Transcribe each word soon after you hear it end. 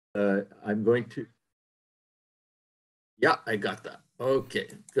I'm going to, yeah, I got that. Okay,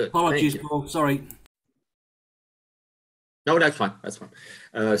 good. Thank Apologies, you. Paul. Sorry. No, that's fine. That's fine.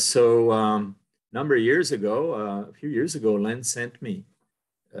 Number of years ago, a few years ago, Len sent me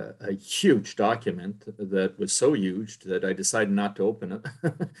a huge document that was so huge that I decided not to open it.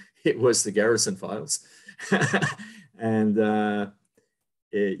 It was the Garrison files. And, then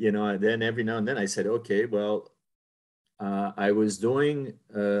every now and then I said, okay, well, I was doing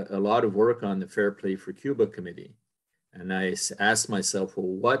a lot of work on the Fair Play for Cuba Committee. And I asked myself, well,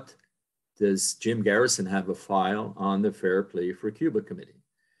 what does Jim Garrison have a file on the Fair Play for Cuba Committee?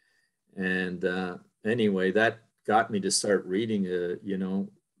 And anyway, that got me to start reading,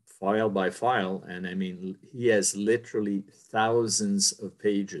 file by file. And I mean, he has literally thousands of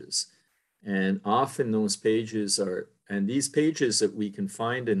pages. And often those pages and these pages that we can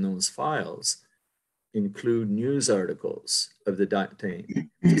find in those files include news articles of the time.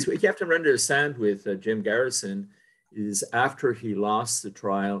 So what you have to understand with Jim Garrison is after he lost the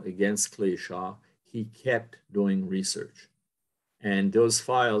trial against Clay Shaw, he kept doing research. And those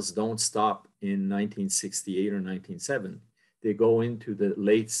files don't stop in 1968 or 1970. They go into the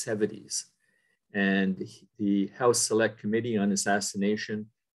late 70s. And the House Select Committee on Assassination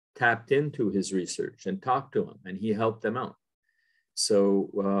tapped into his research and talked to him, and he helped them out. So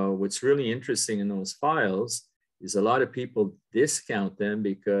what's really interesting in those files is a lot of people discount them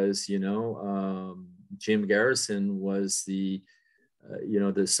because, Jim Garrison was the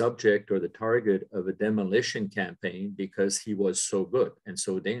subject or the target of a demolition campaign because he was so good and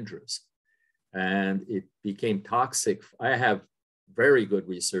so dangerous. And it became toxic. I have very good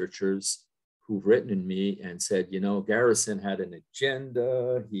researchers who've written in me and said, Garrison had an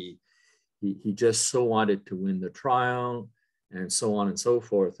agenda. He just so wanted to win the trial, and so on and so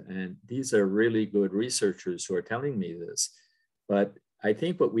forth. And these are really good researchers who are telling me this. But I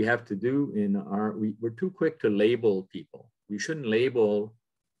think what we have to do we're too quick to label people. We shouldn't label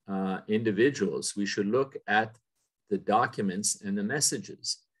individuals. We should look at the documents and the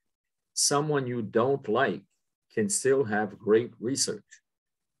messages. Someone you don't like can still have great research.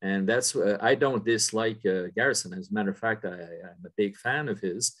 And that's, I don't dislike Garrison. As a matter of fact, I'm a big fan of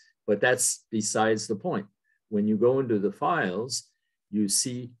his, but that's besides the point. When you go into the files, you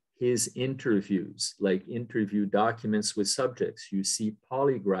see his interviews, like interview documents with subjects. You see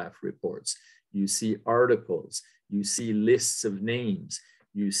polygraph reports. You see articles. You see lists of names.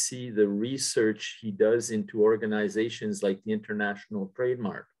 You see the research he does into organizations like the International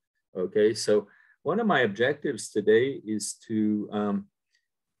Trademark. Okay, so one of my objectives today is to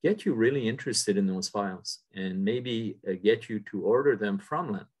get you really interested in those files and maybe get you to order them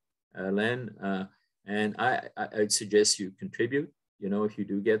from Len. Len, and I'd suggest you contribute, if you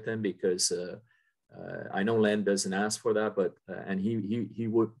do get them, because I know Len doesn't ask for that, but and he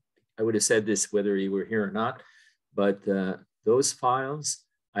would, I would have said this whether he were here or not, but those files,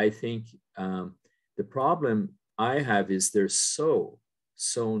 I think the problem I have is they're so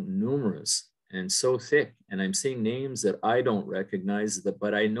numerous and so thick, and I'm seeing names that I don't recognize,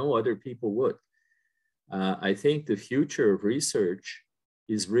 but I know other people would. I think the future of research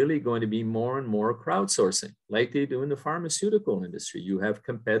is really going to be more and more crowdsourcing, like they do in the pharmaceutical industry. You have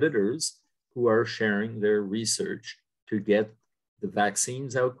competitors who are sharing their research to get the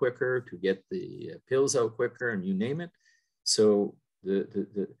vaccines out quicker, to get the pills out quicker, and you name it. So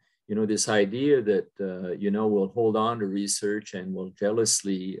this idea that we'll hold on to research and we'll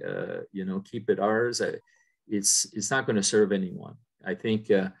jealously keep it ours, it's not going to serve anyone. I think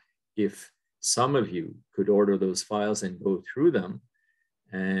if some of you could order those files and go through them,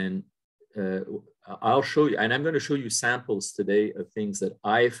 and I'll show you, and I'm going to show you samples today of things that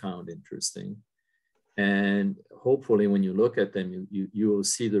I found interesting. And hopefully when you look at them, you will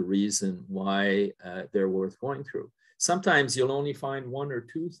see the reason why they're worth going through. Sometimes you'll only find one or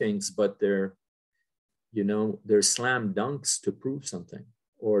two things, but they're slam dunks to prove something,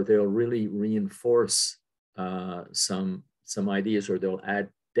 or they'll really reinforce some ideas, or they'll add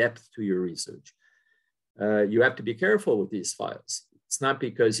depth to your research. You have to be careful with these files. It's not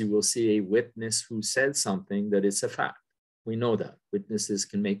because you will see a witness who said something that it's a fact. We know that witnesses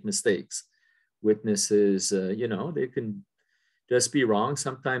can make mistakes. Witnesses, they can just be wrong.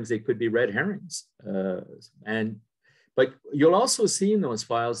 Sometimes they could be red herrings. But you'll also see in those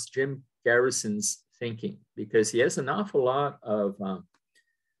files Jim Garrison's thinking, because he has an awful lot of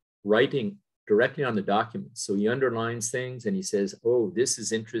writing directly on the documents. So he underlines things and he says, oh, this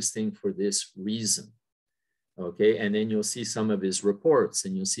is interesting for this reason. Okay, and then you'll see some of his reports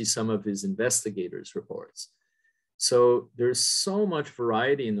and you'll see some of his investigators' reports. So there's so much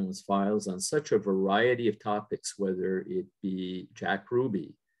variety in those files on such a variety of topics, whether it be Jack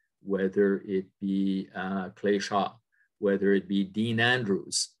Ruby whether it be Clay Shaw, whether it be Dean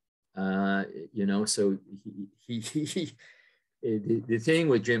Andrews. You know, so the thing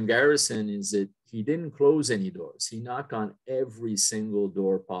with Jim Garrison is that he didn't close any doors. He knocked on every single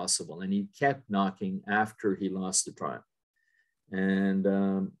door possible, and he kept knocking after he lost the trial. And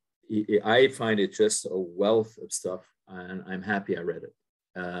I find it just a wealth of stuff, and I'm happy I read it.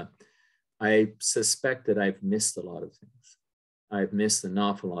 I suspect that I've missed a lot of things. I've missed an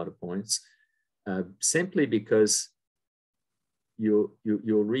awful lot of points, simply because you'll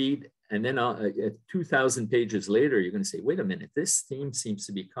read, and then 2,000 pages later, you're going to say, wait a minute, this theme seems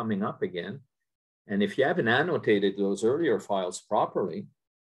to be coming up again. And if you haven't annotated those earlier files properly,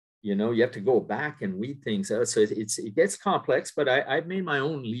 you know, you have to go back and weed things out. So it gets complex, but I've made my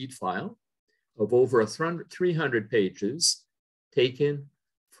own lead file of over 300 pages taken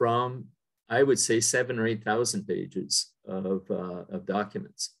from, I would say, 7,000 or 8,000 pages of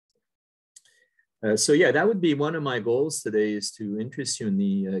documents. So yeah, that would be one of my goals today, is to interest you in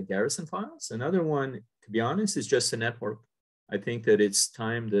the Garrison files. Another one, to be honest, is just a network. I think that it's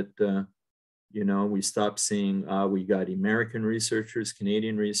time that, you know, we stop seeing, we got American researchers,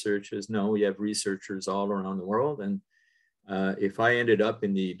 Canadian researchers. No, we have researchers all around the world. And if I ended up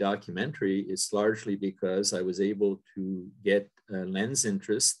in the documentary, it's largely because I was able to get Len's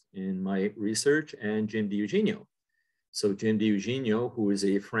interest in my research and Jim DiEugenio. So Jim DiEugenio, who is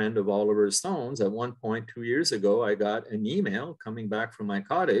a friend of Oliver Stone's, at one point 2 years ago, I got an email coming back from my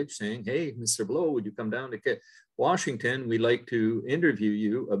cottage saying, hey, Mr. Bleau, would you come down to Washington? We'd like to interview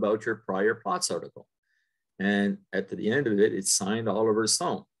you about your prior plots article. And at the end of it, it's signed Oliver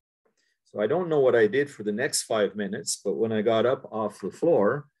Stone. So I don't know what I did for the next 5 minutes, but when I got up off the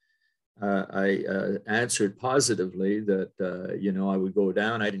floor, I answered positively that, you know, I would go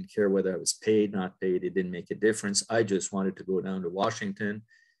down. I didn't care whether I was paid, not paid. It didn't make a difference. I just wanted to go down to Washington,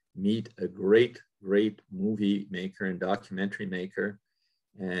 meet a great, great movie maker and documentary maker.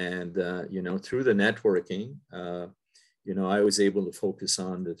 And, you know, through the networking, you know, I was able to focus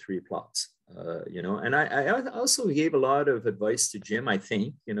on the 3 plots, you know, and I also gave a lot of advice to Jim, I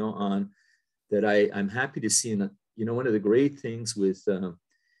think, you know, on that I'm happy to see, you know, one of the great things with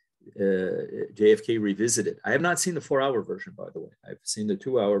JFK Revisited. I have not seen the 4-hour version, by the way. I've seen the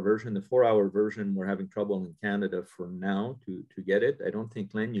 2-hour version. The 4-hour version, we're having trouble in Canada for now to get it. I don't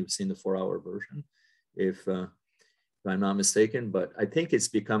think, Len, you've seen the 4-hour version, if I'm not mistaken, but I think it's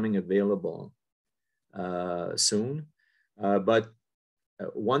becoming available soon. But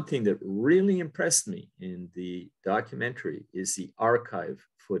one thing that really impressed me in the documentary is the archive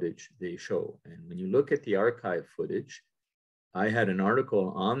footage they show. And when you look at the archive footage, I had an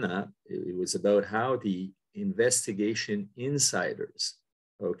article on that. It was about how the investigation insiders,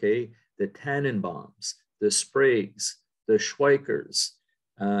 okay, the Tannenbaums, the Spragues, the Schweikers,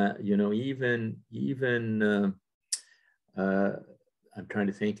 you know, even I'm trying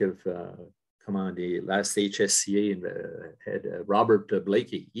to think of, come on, the last HSCA head, Robert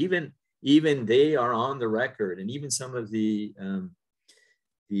Blakey, even they are on the record, and even some of the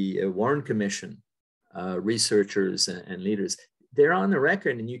Warren Commission researchers and leaders, they're on the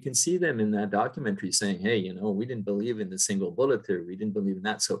record, and you can see them in that documentary saying, hey, you know, we didn't believe in the single bullet theory. We didn't believe in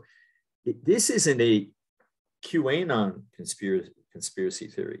that. So this isn't a QAnon conspiracy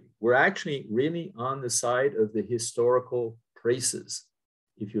theory. We're actually really on the side of the historical traces.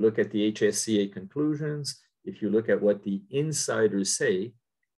 If you look at the HSCA conclusions, if you look at what the insiders say,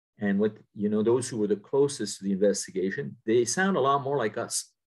 and what, you know, those who were the closest to the investigation, they sound a lot more like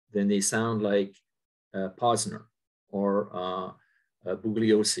us than they sound like Posner or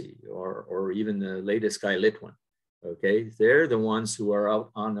Bugliosi or even the latest guy Litwin. Okay, they're the ones who are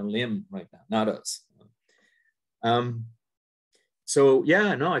out on a limb right now, not us. So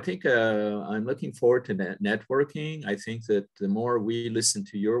yeah, no, I think I'm looking forward to networking. I think that the more we listen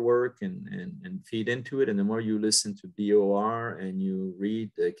to your work and feed into it, and the more you listen to BOR and you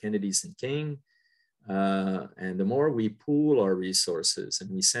read Kennedy's and King, and the more we pool our resources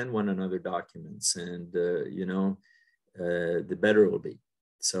and we send one another documents, and you know, the better it will be.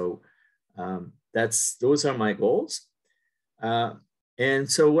 So those are my goals.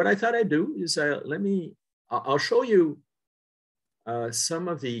 And so what I thought I'd do is I'll show you some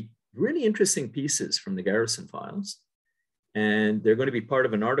of the really interesting pieces from the Garrison files. And they're going to be part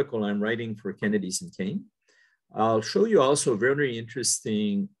of an article I'm writing for Kennedy's and King. I'll show you also a very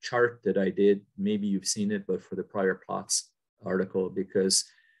interesting chart that I did. Maybe you've seen it, but for the prior plots article, because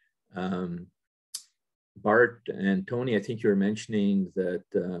Bart and Tony, I think you were mentioning that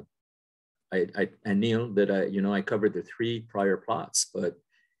and Neil, that I covered the 3 prior plots, but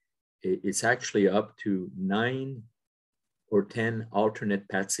it's actually up to 9 or 10 alternate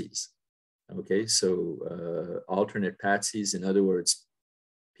patsies. Okay, so alternate patsies, in other words,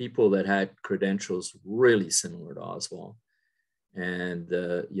 people that had credentials really similar to Oswald. And,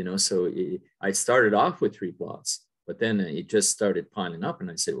 so I started off with 3 plots, but then it just started piling up. And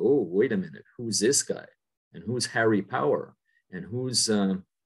I said, oh, wait a minute, who's this guy? And who's Harry Power? And who's,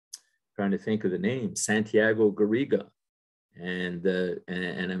 trying to think of the name, Santiago Garriga. And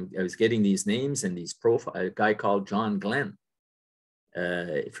I was getting these names and these profile, a guy called John Glenn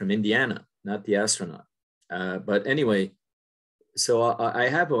from Indiana, not the astronaut. But anyway, so I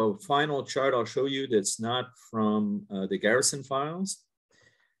have a final chart I'll show you that's not from the Garrison files.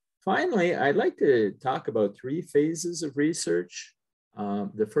 Finally, I'd like to talk about 3 phases of research.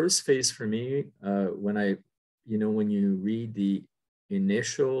 The first phase for me, when you read the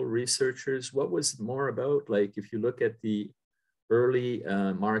initial researchers, what was more about? Like if you look at the early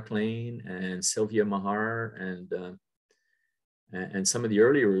Mark Lane and Sylvia Mahar and some of the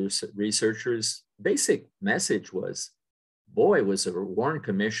earlier researchers, basic message was, boy, was the Warren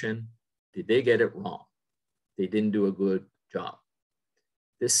Commission, did they get it wrong? They didn't do a good job.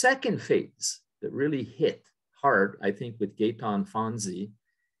 The second phase that really hit hard, I think, with Gaetan Fonzi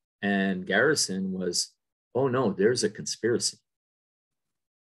and Garrison was, oh no, there's a conspiracy.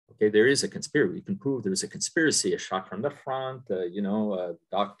 Okay, there is a conspiracy. We can prove there's a conspiracy, a shot from the front,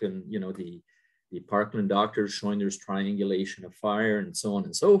 doctor, the Parkland doctors showing there's triangulation of fire and so on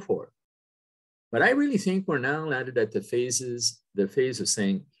and so forth. But I really think we're now landed at the phase of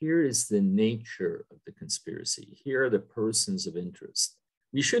saying, here is the nature of the conspiracy. Here are the persons of interest.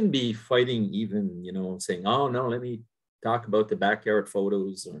 We shouldn't be fighting even, saying, oh no, let me talk about the backyard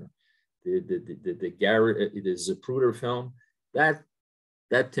photos or the Zapruder film.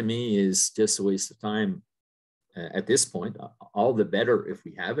 That to me is just a waste of time at this point. All the better if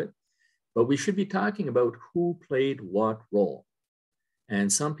we have it. But we should be talking about who played what role.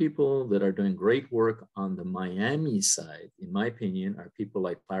 And some people that are doing great work on the Miami side, in my opinion, are people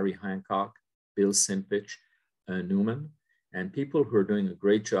like Larry Hancock, Bill Simpich, Newman, and people who are doing a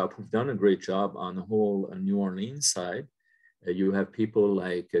great job, who've done a great job on the whole New Orleans side. You have people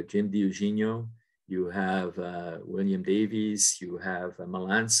like Jim DiEugenio, you have William Davies, you have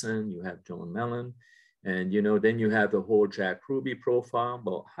Melanson, you have Joan Mellon, and then you have the whole Jack Ruby profile.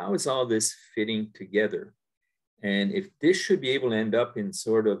 Well, how is all this fitting together? And if this should be able to end up in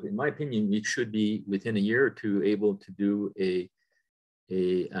sort of, in my opinion, we should be within a year or two able to do a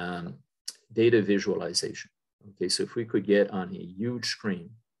data visualization. Okay, so if we could get on a huge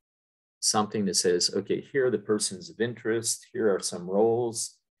screen something that says, okay, here are the persons of interest, here are some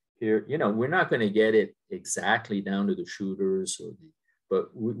roles, here, we're not going to get it exactly down to the shooters, but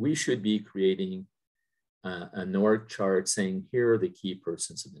we should be creating an org chart saying, here are the key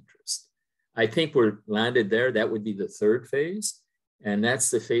persons of interest. I think we're landed there. That would be the third phase. And that's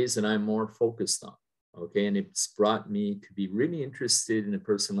the phase that I'm more focused on. Okay. And it's brought me to be really interested in a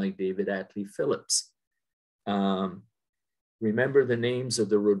person like David Atlee Phillips. Remember the names of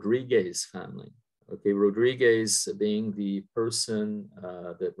the Rodriguez family. Okay. Rodriguez being the person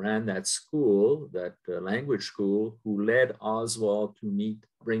that ran that school, that language school, who led Oswald to meet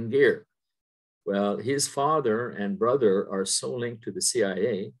Bringuier. Well, his father and brother are so linked to the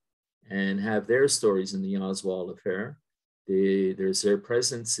CIA and have their stories in the Oswald affair. Their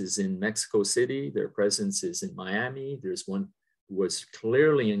presence is in Mexico City. Their presence is in Miami. There's one who was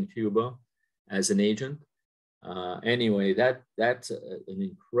clearly in Cuba as an agent. Anyway, that's an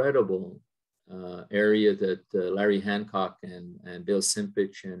incredible area that Larry Hancock and Bill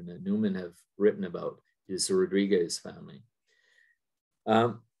Simpich and Newman have written about, is the Rodriguez family.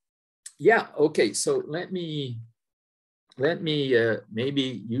 Yeah, okay, so let me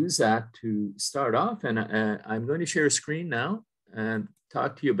maybe use that to start off, and I'm going to share a screen now and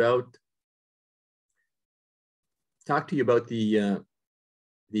talk to you about the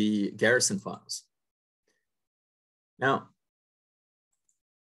Garrison files. Now,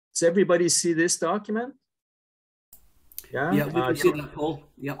 does everybody see this document? Yeah, yeah, we can see that, Paul.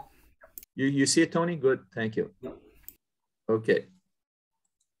 Yep. You see it, Tony? Good, thank you. Yep. Okay.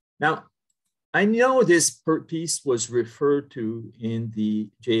 Now, I know this piece was referred to in the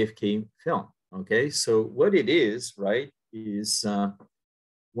JFK film, okay? So what it is, right, is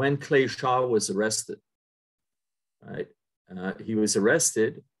when Clay Shaw was arrested, right? He was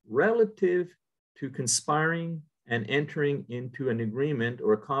arrested relative to conspiring and entering into an agreement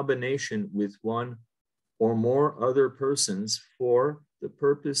or combination with one or more other persons for the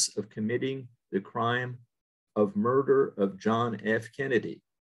purpose of committing the crime of murder of John F. Kennedy.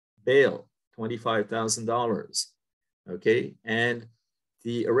 Bail, $25,000, okay? And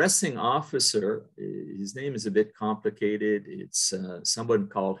The arresting officer, his name is a bit complicated. It's someone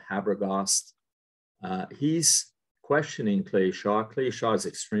called Habergast. He's questioning Clay Shaw. Clay Shaw is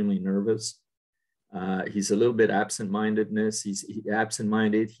extremely nervous. He's a little bit absent-minded.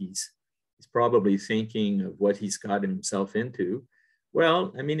 He's probably thinking of what he's gotten himself into.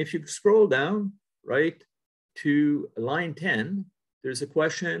 Well, I mean, if you scroll down, right, to line 10, there's a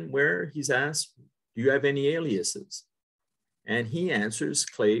question where he's asked, do you have any aliases? And he answers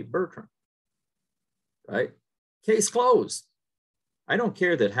Clay Bertrand, right? Case closed. I don't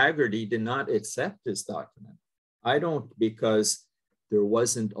care that Haggerty did not accept this document. I don't, because there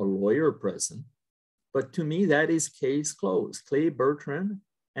wasn't a lawyer present. But to me, that is case closed. Clay Bertrand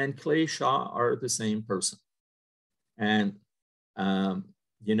and Clay Shaw are the same person. And,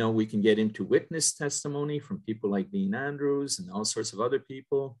 you know, we can get into witness testimony from people like Dean Andrews and all sorts of other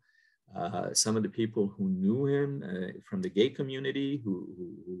people. Some of the people who knew him from the gay community,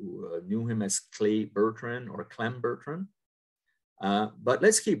 who knew him as Clay Bertrand or Clem Bertrand. But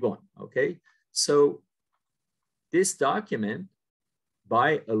let's keep going, okay? So this document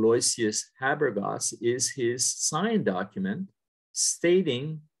by Aloysius Habergast is his signed document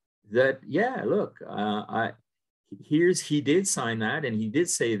stating that, yeah, look, he did sign that and he did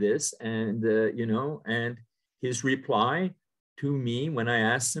say this, and, you know, and his reply to me when I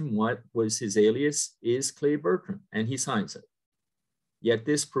asked him what was his alias is Clay Bertrand, and he signs it. Yet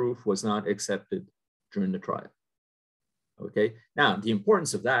this proof was not accepted during the trial. Okay, now the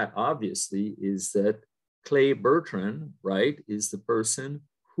importance of that obviously is that Clay Bertrand, right, is the person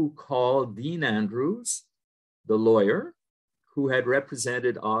who called Dean Andrews, the lawyer, who had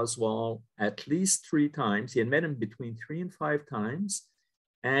represented Oswald at least 3 times. He had met him between 3 and 5 times.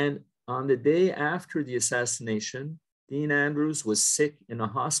 And on the day after the assassination, Dean Andrews was sick in a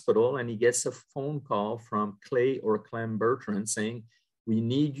hospital, and he gets a phone call from Clay or Clem Bertrand saying, we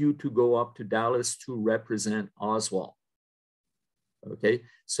need you to go up to Dallas to represent Oswald. Okay,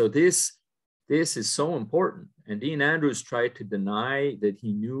 so this is so important. And Dean Andrews tried to deny that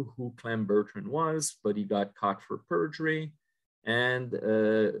he knew who Clem Bertrand was, but he got caught for perjury. And,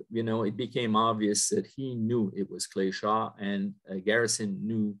 you know, it became obvious that he knew it was Clay Shaw, and Garrison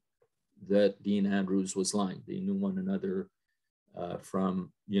knew that Dean Andrews was lying. They knew one another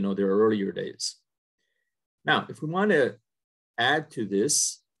from, you know, their earlier days. Now, if we want to add to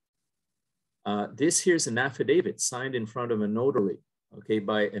this, here's an affidavit signed in front of a notary, okay,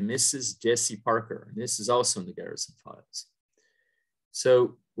 by a Mrs. Jessie Parker. And this is also in the Garrison files.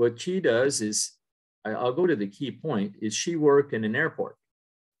 So what she does is, I'll go to the key point, is she worked in an airport,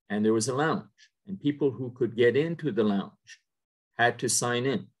 and there was a lounge, and people who could get into the lounge had to sign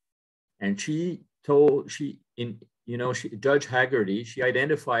in. And she told, Judge Haggerty, she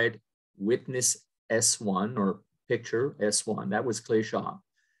identified witness S1 or picture S1, that was Clay Shaw.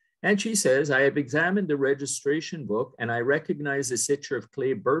 And she says, I have examined the registration book and I recognize the signature of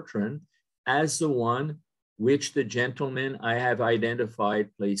Clay Bertrand as the one which the gentleman I have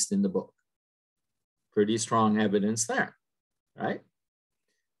identified placed in the book. Pretty strong evidence there, right?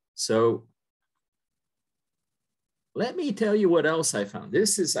 So let me tell you what else I found.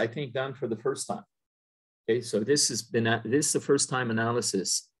 This is, I think, done for the first time. Okay, so this is the first time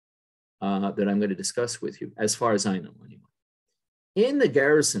analysis that I'm going to discuss with you, as far as I know anyway. In the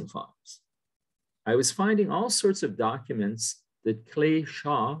Garrison files, I was finding all sorts of documents that Clay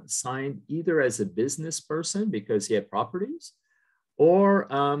Shaw signed either as a business person because he had properties, or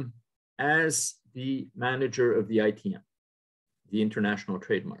as the manager of the ITM, the International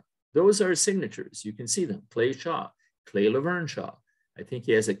Trademark. Those are signatures. You can see them. Clay Shaw, Clay Laverne Shaw. I think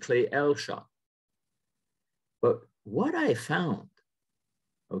he has a Clay L. Shaw. But what I found,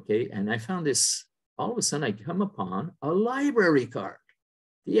 okay, and I found this, all of a sudden I come upon a library card,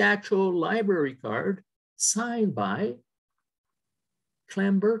 the actual library card signed by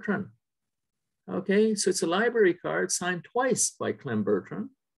Clem Bertrand. Okay, so it's a library card signed twice by Clem Bertrand.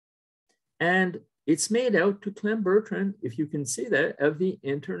 And it's made out to Clem Bertrand, if you can see that, of the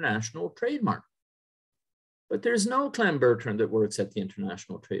International Trademark. But there's no Clem Bertrand that works at the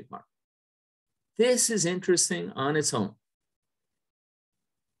International Trademark. This is interesting on its own.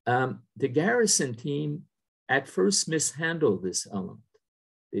 The Garrison team at first mishandled this element.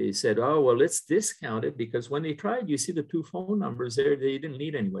 They said, oh, well, let's discount it, because when they tried, you see the 2 phone numbers there, they didn't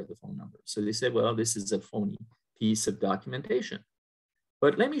need anyway the phone numbers. So they said, well, this is a phony piece of documentation.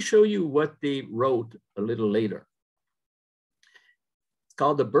 But let me show you what they wrote a little later. It's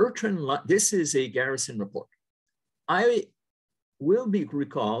called the Bertrand, this is a Garrison report. I will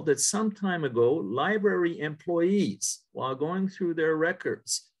recall that some time ago, library employees, while going through their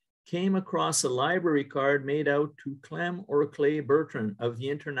records, came across a library card made out to Clem or Clay Bertrand of the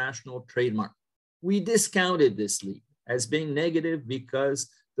International Trademark. We discounted this lead as being negative because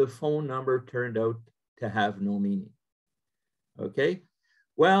the phone number turned out to have no meaning. Okay,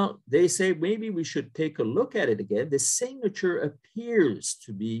 well, they say maybe we should take a look at it again. The signature appears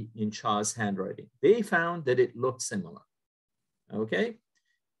to be in Shaw's handwriting. They found that it looked similar. Okay,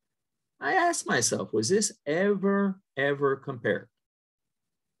 I asked myself, was this ever compared?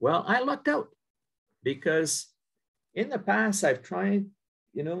 Well, I lucked out because in the past I've tried,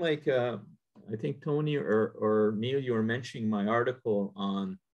 you know, like I think Tony or Neil, you were mentioning my article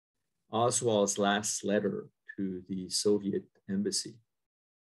on Oswald's last letter to the Soviet embassy.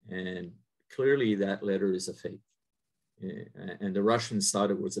 And clearly that letter is a fake. And the Russians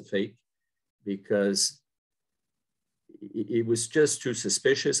thought it was a fake because it was just too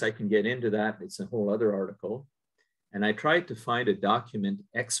suspicious. I can get into that. It's a whole other article. And I tried to find a document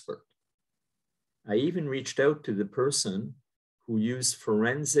expert. I even reached out to the person who used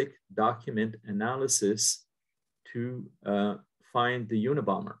forensic document analysis to find the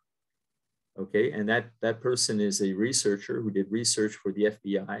Unabomber. Okay, and that person is a researcher who did research for the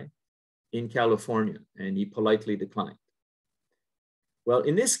FBI in California, and he politely declined. Well,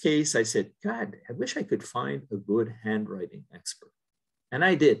 in this case, I said, God, I wish I could find a good handwriting expert. And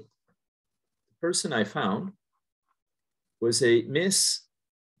I did. The person I found was a Miss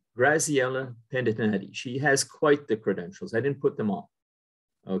Graziella Pendenati. She has quite the credentials. I didn't put them all,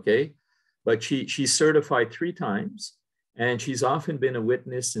 okay? But she's certified 3 times, and she's often been a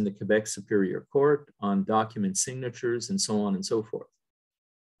witness in the Quebec Superior Court on document signatures and so on and so forth.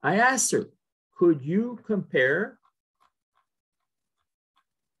 I asked her, could you compare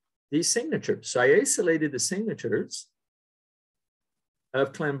these signatures? So I isolated the signatures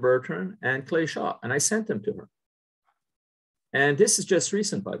of Clem Bertrand and Clay Shaw, and I sent them to her. And this is just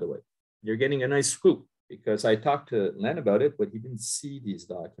recent, by the way. You're getting a nice scoop because I talked to Len about it, but he didn't see these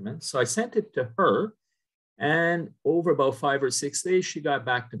documents. So I sent it to her, and over about 5 or 6 days, she got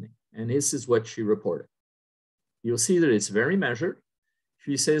back to me. And this is what she reported. You'll see that it's very measured.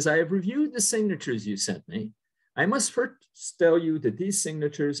 She says, I have reviewed the signatures you sent me. I must first tell you that these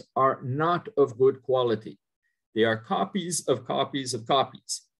signatures are not of good quality. They are copies of copies of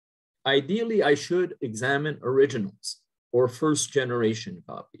copies. Ideally, I should examine originals or first generation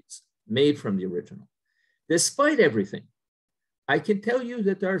copies made from the original. Despite everything, I can tell you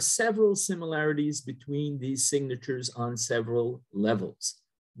that there are several similarities between these signatures on several levels: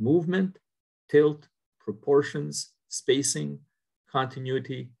 movement, tilt, proportions, spacing,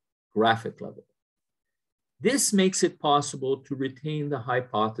 continuity, graphic level. This makes it possible to retain the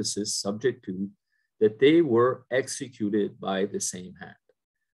hypothesis subject to that they were executed by the same hand.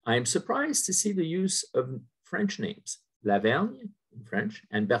 I am surprised to see the use of French names, Lavergne in French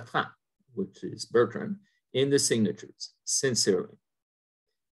and Bertrand, which is Bertrand, in the signatures, sincerely.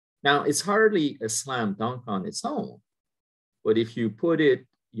 Now, it's hardly a slam dunk on its own, but if you put it,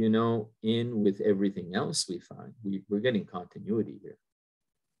 you know, in with everything else we find, we're getting continuity here,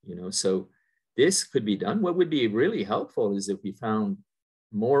 you know, so this could be done. What would be really helpful is if we found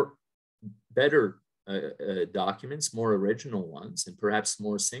better documents, more original ones, and perhaps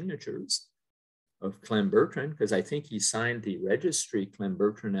more signatures of Clem Bertrand, because I think he signed the registry Clem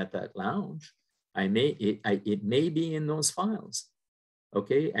Bertrand at that lounge. It may be in those files,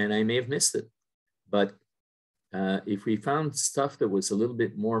 okay? And I may have missed it. But if we found stuff that was a little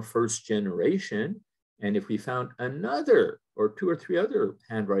bit more first generation, and if we found another or 2 or 3 other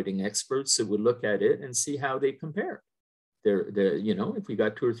handwriting experts that would look at it and see how they compare, you know, if we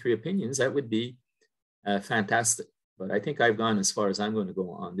got 2 or 3 opinions, that would be fantastic. But I think I've gone as far as I'm going to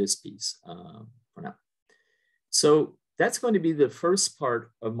go on this piece for now. So that's going to be the first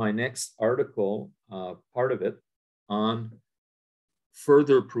part of my next article, part of it, on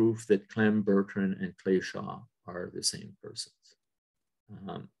further proof that Clem Bertrand and Clay Shaw are the same persons.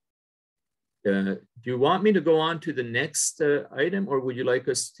 Do you want me to go on to the next item, or would you like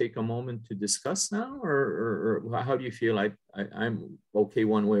us to take a moment to discuss now, or how do you feel? I'm okay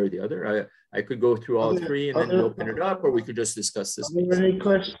one way or the other. I could go through all 3 and then open it up, or we could just discuss this.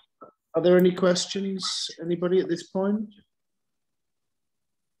 Are there any questions, anybody at this point?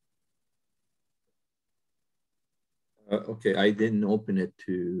 Okay, I didn't open it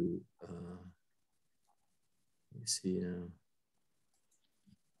to, let me see.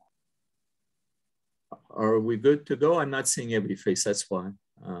 Are we good to go? I'm not seeing every face, that's why.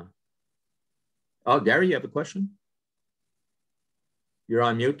 Oh, Gary, you have a question? You're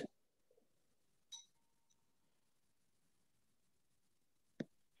on mute.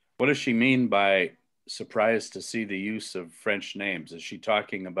 What does she mean by surprised to see the use of French names. Is she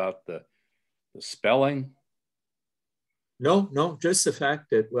talking about the spelling? No, just the fact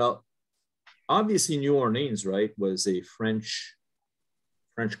that, well, obviously New Orleans, right, was a French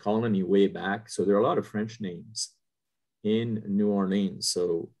colony way back. So there are a lot of French names in New Orleans.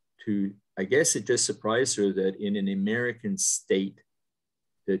 So I guess it just surprised her that in an American state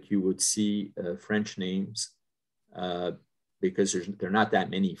that you would see French names because there are not that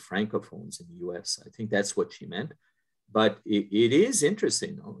many Francophones in the US. I think that's what she meant. But it is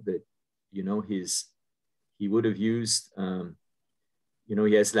interesting, though, that, you know, he would have used, you know,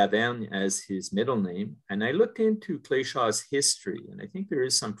 he has Laverne as his middle name. And I looked into Cléchaw's history, and I think there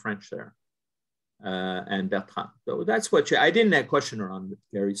is some French there. And Bertrand. So that's what I didn't question her on,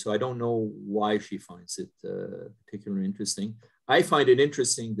 Gary, so I don't know why she finds it particularly interesting. I find it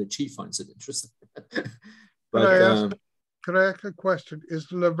interesting that she finds it interesting. But could I ask a question?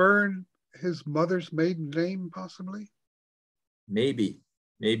 Is Laverne his mother's maiden name, possibly? Maybe.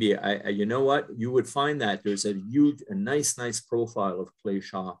 I you know what? You would find that there's a nice profile of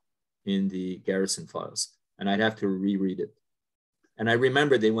Cléchaw in the Garrison files, and I'd have to reread it. And I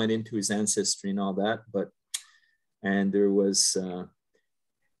remember they went into his ancestry and all that, and there was,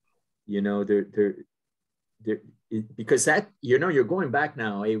 you know, because that, you know, you're going back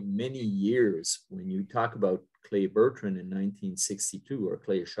now many years when you talk about Clay Bertrand in 1962 or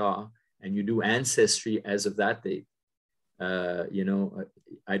Cléchaw, and you do ancestry as of that date. You know,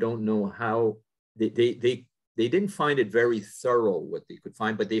 I don't know how they didn't find it very thorough what they could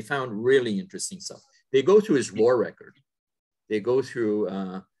find, but they found really interesting stuff. They go through his war record. They go through,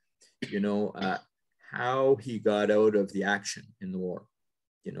 you know, how he got out of the action in the war.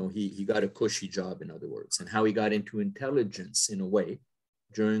 You know, he got a cushy job, in other words, and how he got into intelligence in a way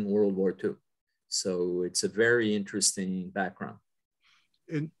during World War II. So it's a very interesting background.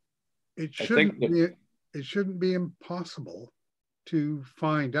 It shouldn't be impossible to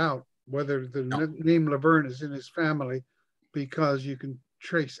find out whether the name Laverne is in his family, because you can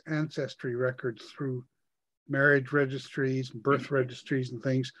trace ancestry records through marriage registries, birth registries, and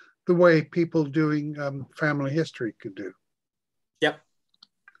things, the way people doing family history could do. Yep,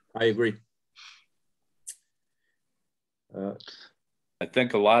 I agree. I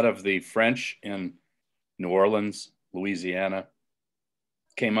think a lot of the French in New Orleans, Louisiana,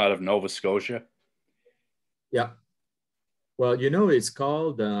 came out of Nova Scotia. Yeah. Well, you know, it's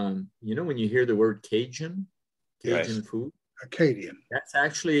called, you know, when you hear the word Cajun food. Acadian. That's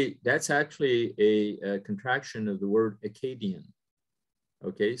actually a contraction of the word Acadian.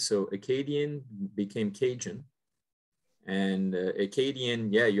 Okay, so Acadian became Cajun. And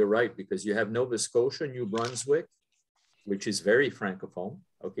Acadian, yeah, you're right, because you have Nova Scotia, New Brunswick, which is very Francophone.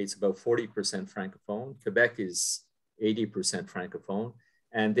 Okay, it's about 40% Francophone. Quebec is 80% Francophone.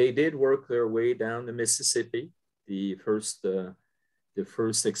 And they did work their way down the Mississippi, the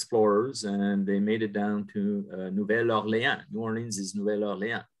first explorers, and they made it down to Nouvelle-Orléans. New Orleans is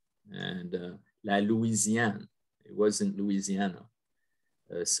Nouvelle-Orléans, and La Louisiane. It wasn't Louisiana.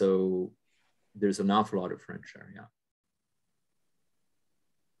 So there's an awful lot of French there, yeah.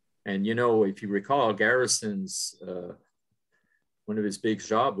 And, you know, if you recall, Garrison's, one of his big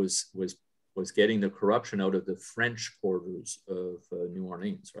jobs was getting the corruption out of the French quarters of New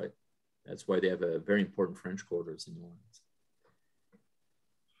Orleans, right? That's why they have a very important French quarters in New Orleans.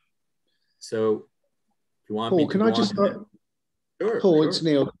 So, if you want Paul, me to can I just sure, Paul, sure. it's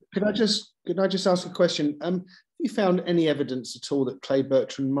Neil. Can I just ask a question? Have you found any evidence at all that Clay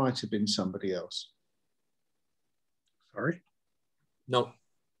Bertrand might have been somebody else? Sorry? No.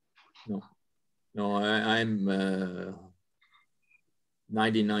 I'm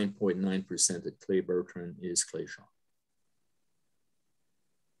 99.9% that Clay Bertrand is Cléchaw.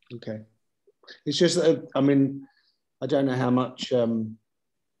 Okay. It's just that, I mean, I don't know how much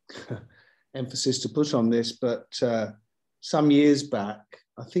emphasis to put on this, but some years back,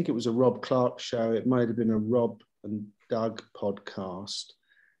 I think it was a Rob Clark show. It might have been a Rob and Doug podcast.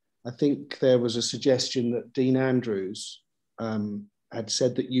 I think there was a suggestion that Dean Andrews had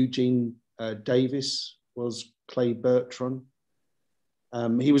said that Eugene Davis was Clay Bertrand.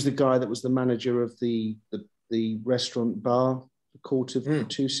 He was the guy that was the manager of the restaurant bar, the Court of the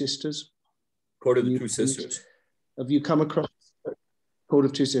Two Sisters. Court of the Two Sisters. Have you come across Court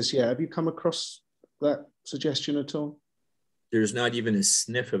of Two Sisters? Yeah. Have you come across that suggestion at all? There's not even a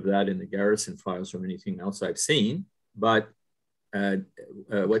sniff of that in the Garrison files or anything else I've seen. But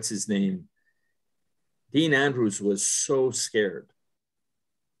what's his name? Dean Andrews was so scared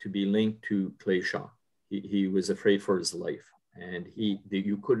to be linked to Cléchaw. He was afraid for his life, and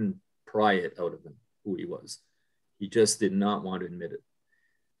you couldn't pry it out of him who he was. He just did not want to admit it.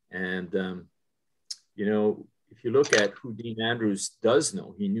 And you know, if you look at who Dean Andrews does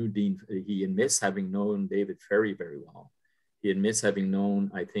know, he admits having known David Ferry very well. He admits having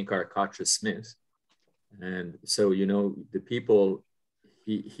known, I think, Arcacha Smith. And so, you know, the people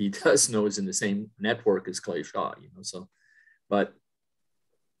he does know is in the same network as Clay Shaw, you know, so, but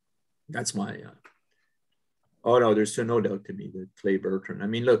that's my, oh no, there's no doubt to me that Clay Bertrand, I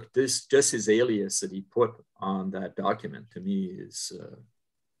mean, look, this, just his alias that he put on that document to me is,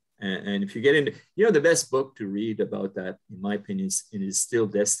 and if you get into, you know, the best book to read about that, in my opinion, is still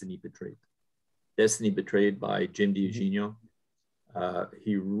Destiny Betrayed. Destiny Betrayed by Jim DiEugenio.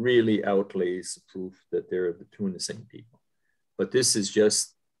 He really outlays the proof that they're the two and the same people. But this is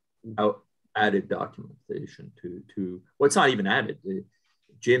just added documentation to what's not even added.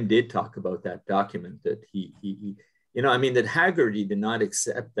 Jim did talk about that document that he you know, I mean, that Haggerty did not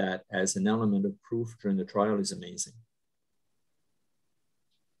accept that as an element of proof during the trial is amazing.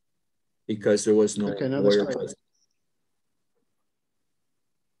 Because there was no lawyer present.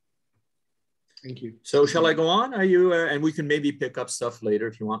 Thank you. So shall I go on? Are you, and we can maybe pick up stuff later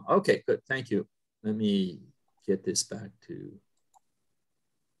if you want. Okay, good, thank you. Let me get this back to,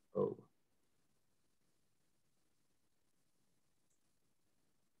 oh.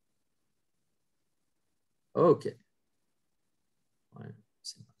 Okay. I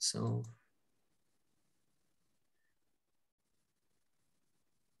see myself.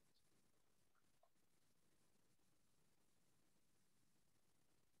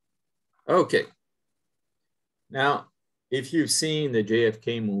 Okay. Now, if you've seen the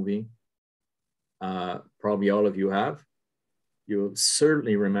JFK movie, probably all of you have, you'll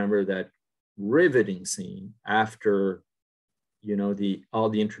certainly remember that riveting scene after, you know, all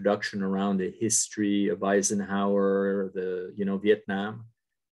the introduction around the history of Eisenhower, the, you know, Vietnam,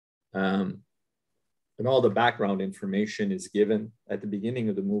 and all the background information is given at the beginning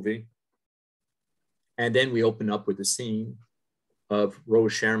of the movie. And then we open up with the scene of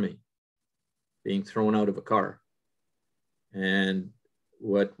Rose Sherman being thrown out of a car. And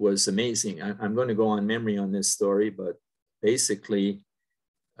what was amazing, I'm going to go on memory on this story, but basically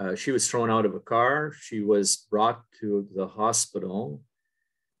she was thrown out of a car. She was brought to the hospital.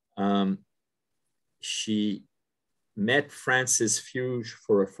 She met Francis Fuge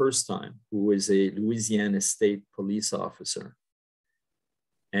for a first time, who was a Louisiana State police officer.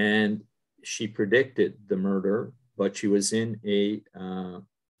 And she predicted the murder, but she was in a,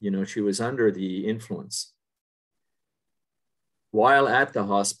 you know, she was under the influence. While at the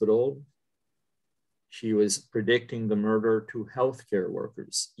hospital, she was predicting the murder to healthcare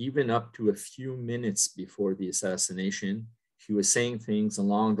workers. Even up to a few minutes before the assassination, she was saying things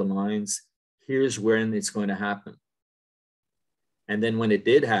along the lines, here's when it's going to happen. And then when it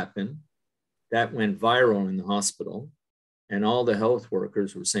did happen, that went viral in the hospital. And all the health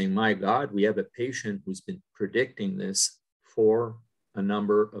workers were saying, my God, we have a patient who's been predicting this for a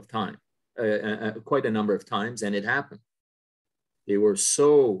number of times, quite a number of times, and it happened. They were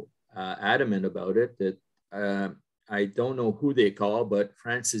so adamant about it that I don't know who they call, but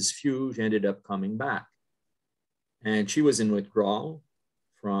Frances Fuge ended up coming back. And she was in withdrawal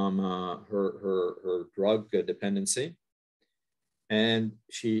from her drug dependency. And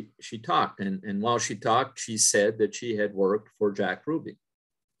she talked, and while she talked, she said that she had worked for Jack Ruby.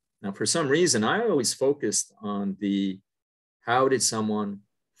 Now, for some reason, I always focused on how did someone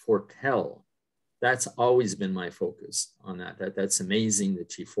foretell? That's always been my focus on that. That's amazing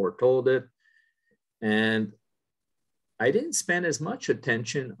that she foretold it. And I didn't spend as much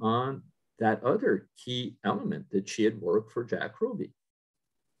attention on that other key element that she had worked for Jack Ruby.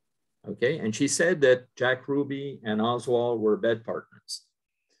 Okay, and she said that Jack Ruby and Oswald were bed partners.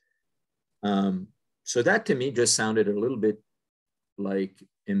 So that to me just sounded a little bit like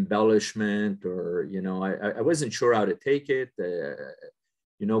embellishment, or, you know, I wasn't sure how to take it.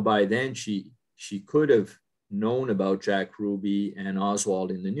 You know, by then she could have known about Jack Ruby and Oswald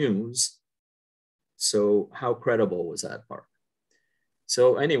in the news. So how credible was that part?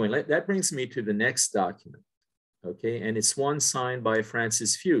 So anyway, that brings me to the next document. Okay, and it's one signed by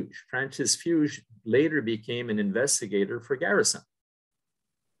Francis Fuge. Francis Fuge later became an investigator for Garrison.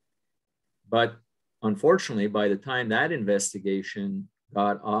 But unfortunately, by the time that investigation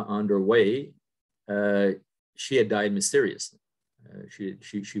got underway, she had died mysteriously.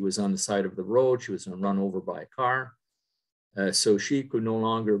 She was on the side of the road. She was run over by a car. So she could no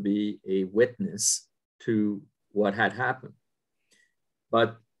longer be a witness to what had happened.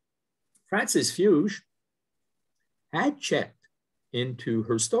 But Francis Fuge had checked into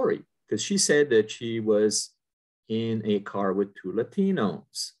her story, because she said that she was in a car with two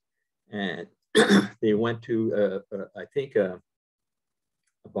Latinos, and they went to, I think, a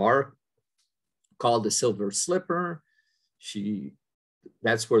bar called the Silver Slipper.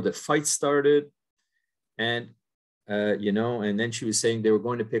 That's where the fight started. And, you know, and then she was saying they were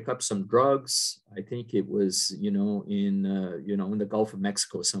going to pick up some drugs. I think it was, you know, in the Gulf of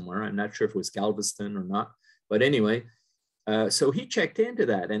Mexico somewhere. I'm not sure if it was Galveston or not. But anyway, so he checked into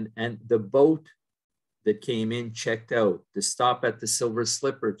that. And the boat that came in checked out. The stop at the Silver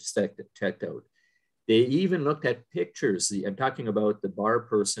Slipper checked out. They even looked at pictures. I'm talking about the bar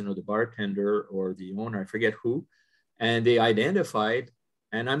person or the bartender or the owner, I forget who. And they identified,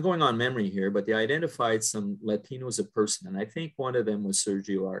 and I'm going on memory here, but they identified some Latinos a person. And I think one of them was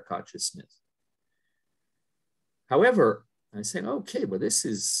Sergio Arcacha Smith. However, I said, okay, well, this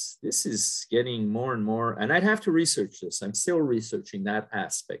is getting more and more, and I'd have to research this. I'm still researching that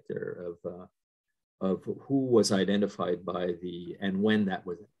aspect there of who was identified by and when that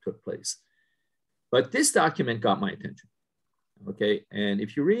took place. But this document got my attention, okay? And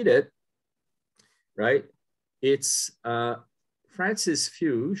if you read it, right, it's Francis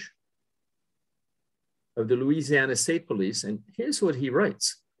Fuge of the Louisiana State Police, and here's what he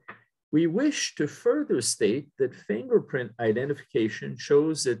writes. We wish to further state that fingerprint identification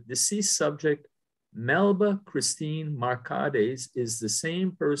shows that deceased subject Melba Christine Marcades is the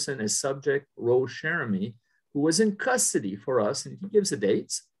same person as subject Rose Cherami, who was in custody for us, and he gives the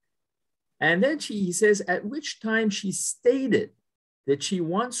dates. And then he says, at which time she stated that she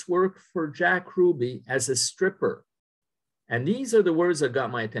once worked for Jack Ruby as a stripper. And these are the words that got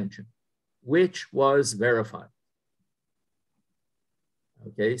my attention, which was verified.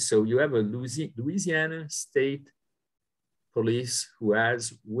 Okay, so you have a Louisiana State Police who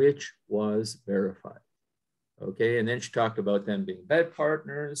has which was verified. Okay, and then she talked about them being bed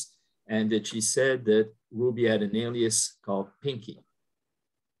partners and that she said that Ruby had an alias called Pinky.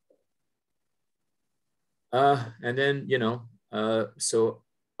 And then, you know, so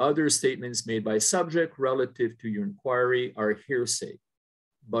other statements made by subject relative to your inquiry are hearsay,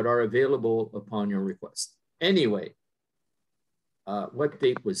 but are available upon your request. Anyway, what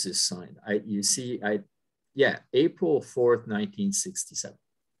date was this signed? Yeah, April 4th, 1967.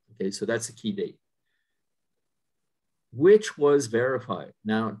 Okay, so that's a key date. Which was verified.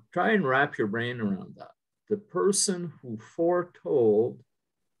 Now, try and wrap your brain around that. The person who foretold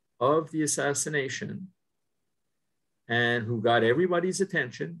of the assassination and who got everybody's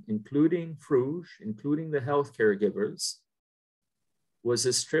attention, including Fruge, including the health caregivers, was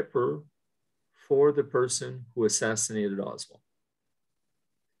a stripper for the person who assassinated Oswald.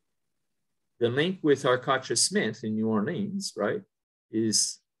 The link with Arcacha Smith in New Orleans, right,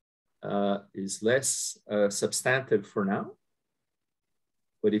 is less substantive for now.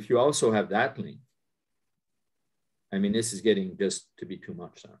 But if you also have that link, I mean, this is getting just to be too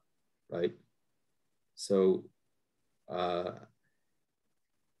much now, right? So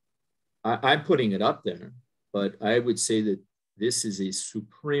I'm putting it up there, but I would say that this is a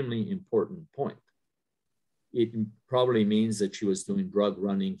supremely important point. It probably means that she was doing drug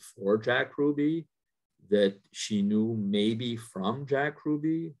running for Jack Ruby, that she knew maybe from Jack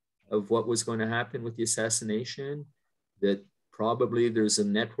Ruby of what was going to happen with the assassination, that probably there's a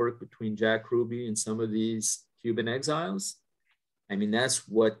network between Jack Ruby and some of these Cuban exiles. I mean, that's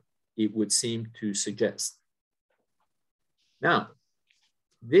what it would seem to suggest. Now,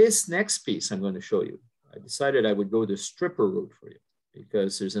 this next piece I'm going to show you, I decided I would go the stripper route for you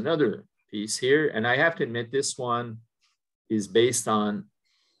because there's another piece here. And I have to admit, this one is based on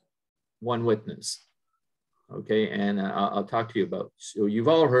one witness. Okay, and I'll talk to you about. So you've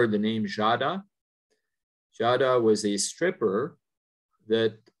all heard the name Jada. Jada was a stripper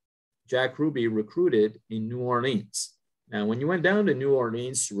that Jack Ruby recruited in New Orleans. Now, when you went down to New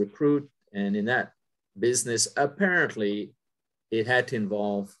Orleans to recruit, and in that business, apparently it had to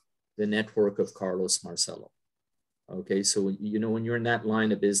involve the network of Carlos Marcello. Okay, so you know, when you're in that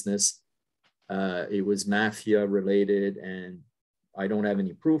line of business, it was mafia related, and I don't have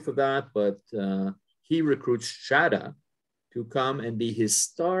any proof of that, but he recruits Jada to come and be his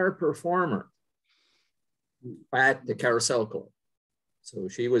star performer at the Carousel Club. So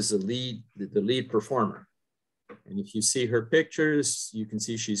she was the lead performer. And if you see her pictures, you can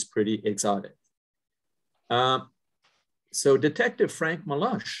see she's pretty exotic. So Detective Frank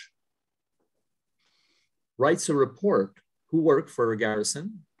Malush writes a report who worked for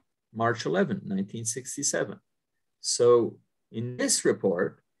Garrison, March 11, 1967. So in this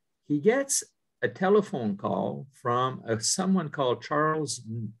report, he gets a telephone call from someone called Charles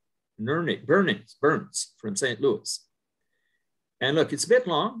Burns from St. Louis. And look, it's a bit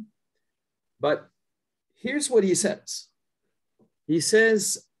long, but here's what he says. He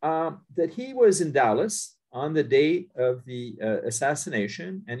says that he was in Dallas on the date of the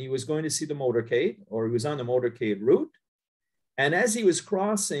assassination, and he was going to see the motorcade, or he was on the motorcade route. And as he was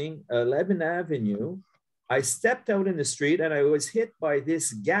crossing 11th Avenue, I stepped out in the street and I was hit by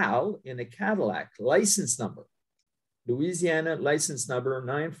this gal in a Cadillac, license number, Louisiana license number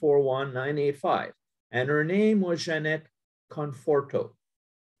 941985. And her name was Jeanette Conforto,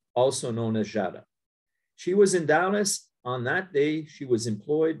 also known as Jada. She was in Dallas. On that day, she was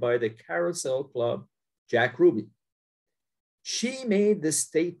employed by the Carousel Club, Jack Ruby. She made this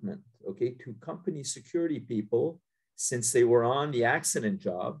statement, okay, to company security people since they were on the accident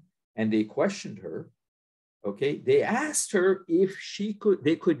job, and they questioned her. Okay, they asked her if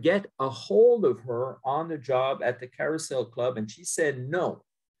they could get a hold of her on the job at the Carousel Club, and she said no,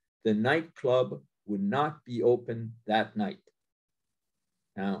 the nightclub would not be open that night.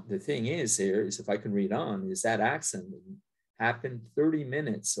 Now, the thing is here is, if I can read on, is that accident happened 30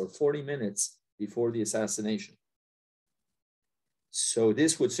 minutes or 40 minutes before the assassination. So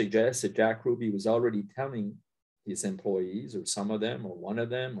this would suggest that Jack Ruby was already telling his employees, or some of them, or one of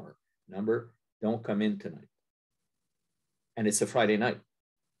them, or number, don't come in tonight. And it's a Friday night.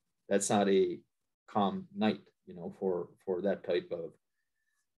 That's not a calm night, you know, for that type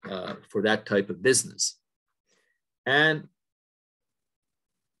of business. And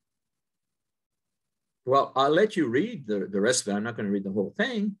well, I'll let you read the rest of it. I'm not going to read the whole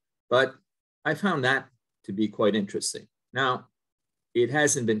thing, but I found that to be quite interesting. Now, it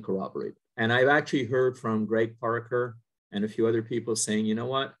hasn't been corroborated. And I've actually heard from Greg Parker and a few other people saying, you know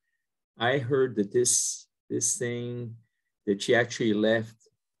what? I heard that this thing, that she actually left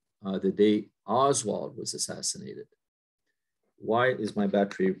the day Oswald was assassinated. Why is my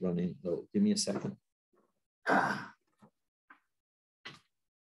battery running low? Give me a second.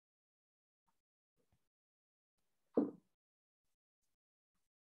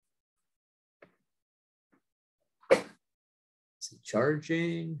 Is it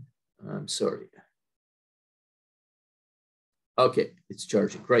charging? I'm sorry. Okay, it's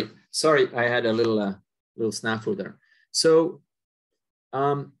charging. Great. Sorry, I had a little snafu there. So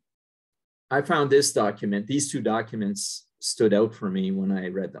I found this document. These two documents stood out for me when I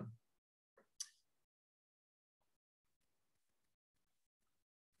read them.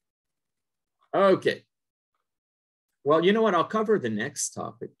 Okay. Well, you know what? I'll cover the next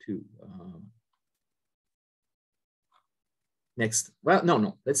topic too.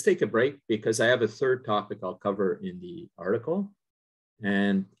 No, let's take a break, because I have a third topic I'll cover in the article.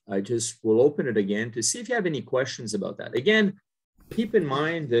 And I just will open it again to see if you have any questions about that. Again, keep in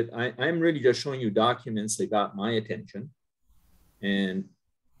mind that I'm really just showing you documents that got my attention. And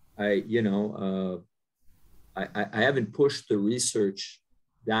I haven't pushed the research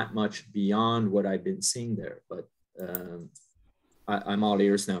that much beyond what I've been seeing there. But I'm all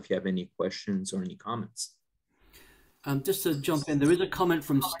ears now if you have any questions or any comments. Just to jump in, there is a comment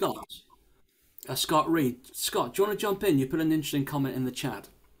from Scott. Scott Reed. Scott, do you want to jump in? You put an interesting comment in the chat.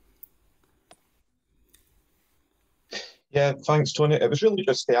 Yeah, thanks, Tony. It was really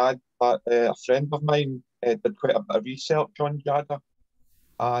just to add that a friend of mine did quite a bit of research on Jada,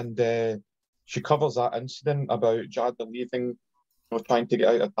 and she covers that incident about Jada leaving, trying to get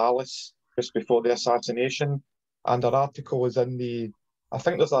out of Dallas just before the assassination. And her article is in the, I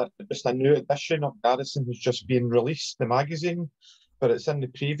think there's just a new edition of Garrison who's just been released, the magazine, but it's in the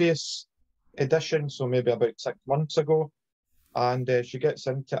previous edition, so maybe about 6 months ago. And she gets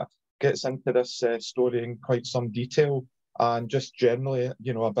into this story in quite some detail, and just generally, a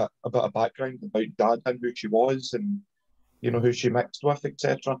bit of background about Dad and who she was, and who she mixed with,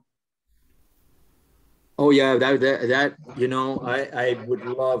 etc. Oh yeah, that I would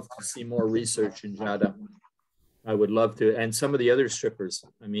love to see more research in Jada. I would love to, and some of the other strippers.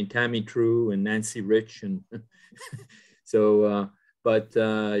 I mean, Tammy True and Nancy Rich, and so.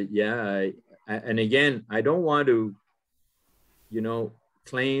 Yeah, and again, I don't want to,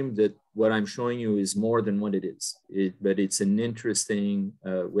 claim that what I'm showing you is more than what it is. But it's an interesting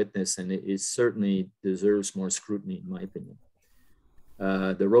witness, and it certainly deserves more scrutiny, in my opinion.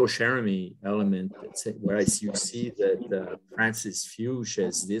 The Rose Jeremy element, where you see that Frances Fuge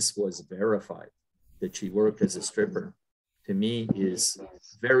says this was verified, that she worked as a stripper, to me is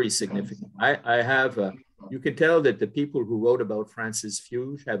very significant. I have, you can tell that the people who wrote about Frances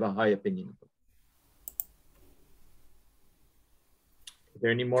Fuge have a high opinion of her. Are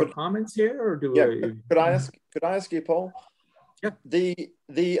there any more comments here, or could I ask you, Paul? Yeah.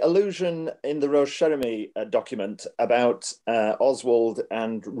 The allusion in the Rose Jeremy document about Oswald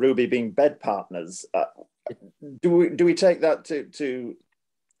and Ruby being bed partners, do we take that to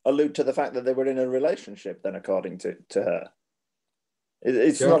allude to the fact that they were in a relationship then, according to her?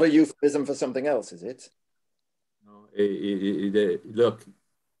 It's not a euphemism for something else, is it? look,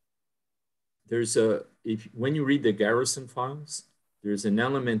 there's when you read the Garrison files, there's an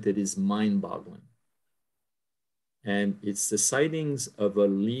element that is mind-boggling. And it's the sightings of a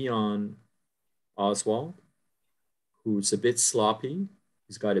Leon Oswald, who's a bit sloppy.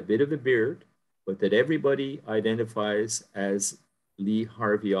 He's got a bit of a beard, but that everybody identifies as Lee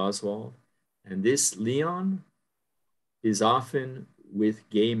Harvey Oswald. And this Leon is often with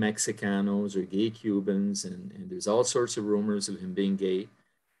gay Mexicanos or gay Cubans, and there's all sorts of rumors of him being gay.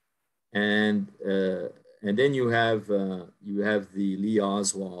 And then you have the Lee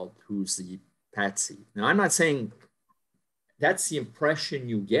Oswald, who's the patsy. Now, I'm not saying that's the impression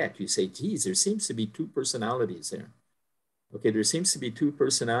you get. You say, geez, there seems to be two personalities there. Okay, there seems to be two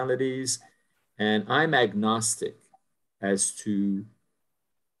personalities, and I'm agnostic as to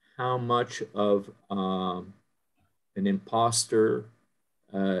how much of an imposter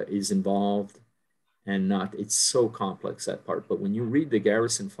is involved and not. It's so complex, that part. But when you read the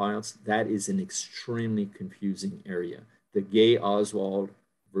Garrison files, that is an extremely confusing area. The gay Oswald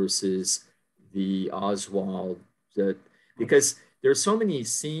versus the Oswald that, because there's so many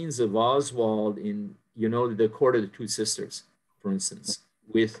scenes of Oswald in, you know, the Court of the Two Sisters, for instance,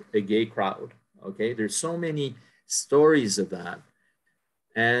 with a gay crowd. Okay, there's so many stories of that.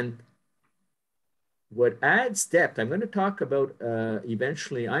 And what adds depth, I'm going to talk about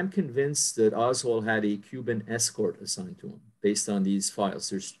eventually, I'm convinced that Oswald had a Cuban escort assigned to him based on these files.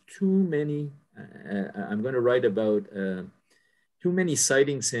 There's too many, I'm going to write about too many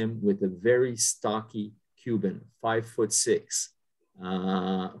sightings him with a very stocky Cuban, 5'6",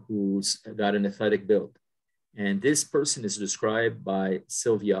 who's got an athletic build. And this person is described by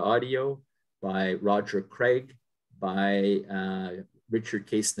Sylvia Audio, by Roger Craig, by Richard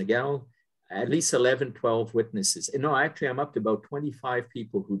Case Nagel, at least 11, 12 witnesses. And no, actually, I'm up to about 25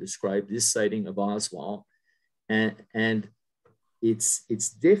 people who describe this sighting of Oswald. And it's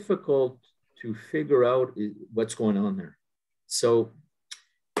difficult to figure out what's going on there. So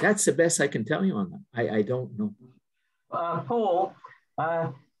that's the best I can tell you on that. I don't know. Paul,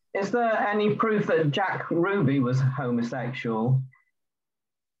 is there any proof that Jack Ruby was homosexual?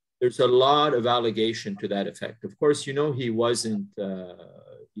 There's a lot of allegation to that effect. Of course, you know, he wasn't,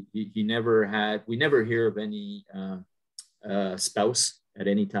 he never had, we never hear of any spouse at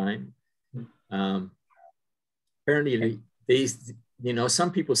any time. Apparently, they, you know,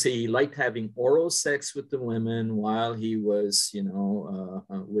 some people say he liked having oral sex with the women while he was, you know,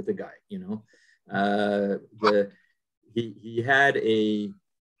 with a guy, you know. He had a,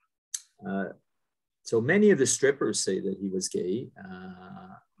 so many of the strippers say that he was gay,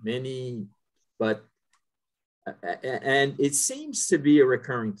 many, but, and it seems to be a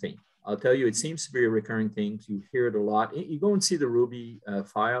recurring thing. I'll tell you, it seems to be a recurring thing. You hear it a lot. You go and see the Ruby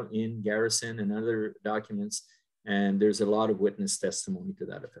file in Garrison and other documents, and there's a lot of witness testimony to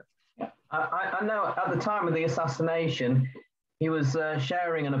that effect. Yeah. I know at the time of the assassination, he was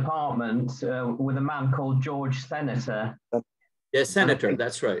sharing an apartment with a man called George Senator. Yes, Senator,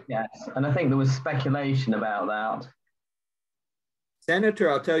 that's right. Yes, and I think there was speculation about that. Senator,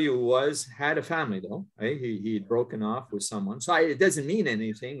 I'll tell you, had a family though. Right? He had broken off with someone. So it doesn't mean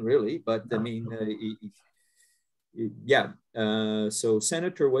anything really, but I mean, yeah. So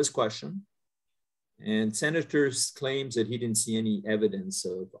Senator was questioned, and Senator claims that he didn't see any evidence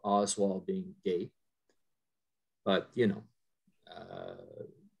of Oswald being gay. But, you know,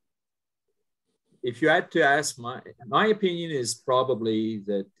 if you had to ask, my opinion is probably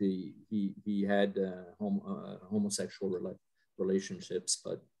that he had homosexual relationships,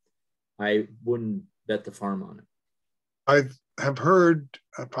 but I wouldn't bet the farm on it. I have heard,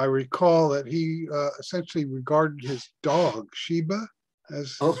 if I recall, that he essentially regarded his dog, Sheba,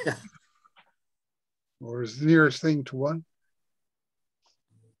 as, or his nearest thing to one.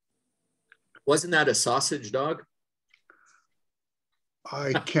 Wasn't that a sausage dog?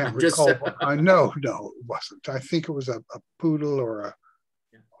 I can't recall. I know, no, it wasn't. I think it was a poodle or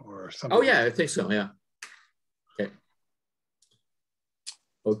something. Oh yeah, I think so. Yeah. Okay.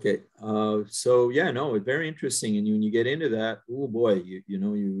 Okay. So yeah, no, it's very interesting. And when you get into that, oh boy, you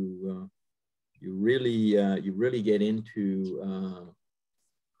know, you really get into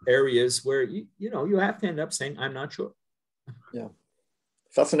areas where you know you have to end up saying, I'm not sure. Yeah.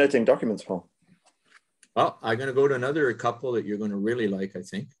 Fascinating documents, Paul. Well, I'm going to go to another couple that you're going to really like, I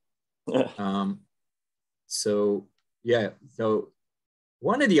think. So yeah, so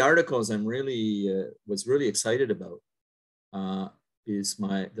one of the articles I'm really was really excited about is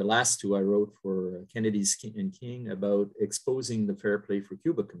the last two I wrote for Kennedy's and King about exposing the Fair Play for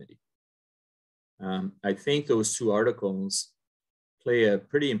Cuba Committee. I think those two articles play a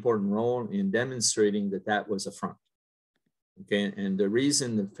pretty important role in demonstrating that that was a front. Okay, and the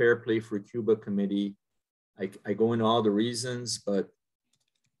reason the Fair Play for Cuba Committee, I go into all the reasons, but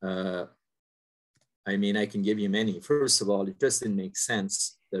I mean, I can give you many. First of all, it just didn't make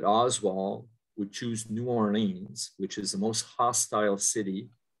sense that Oswald would choose New Orleans, which is the most hostile city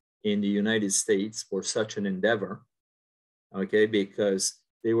in the United States, for such an endeavor, okay, because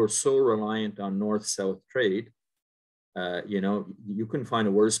they were so reliant on North-South trade. You know, you couldn't find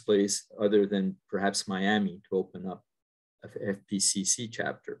a worse place other than perhaps Miami to open up an FPCC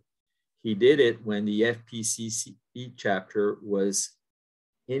chapter. He did it when the FPCC chapter was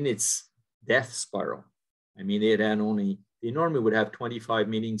in its death spiral. I mean, they normally would have 25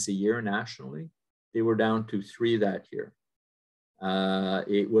 meetings a year nationally. They were down to 3 that year.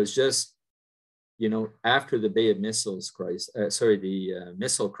 It was just, you know, after the Bay of Missiles crisis,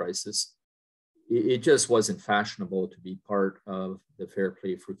 missile crisis, it just wasn't fashionable to be part of the Fair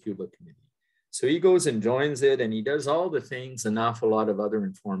Play for Cuba Committee. So he goes and joins it, and he does all the things an awful lot of other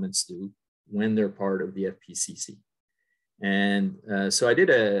informants do when they're part of the FPCC. And so I did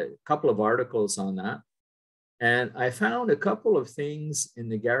a couple of articles on that. And I found a couple of things in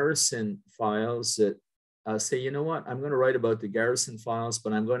the Garrison files that I'll say, you know what, I'm going to write about the Garrison files,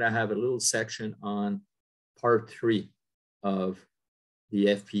 but I'm going to have a little section on part 3 of the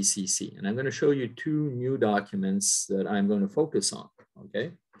FPCC. And I'm going to show you 2 new documents that I'm going to focus on,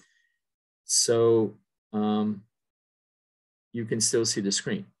 okay? So you can still see the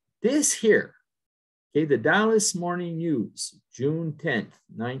screen. This here, okay, the Dallas Morning News, June 10th,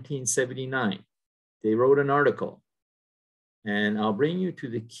 1979. They wrote an article, and I'll bring you to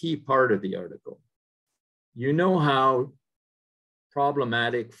the key part of the article. You know how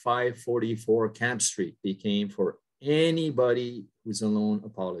problematic 544 Camp Street became for anybody who's a lone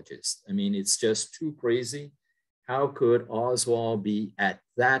apologist. I mean, it's just too crazy. How could Oswald be at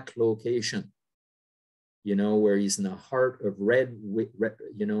that location, you know, where he's in the heart of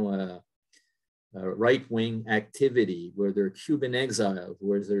right-wing activity, where there are Cuban exiles,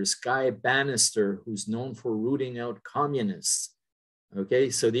 where there's Guy Bannister, who's known for rooting out communists. Okay,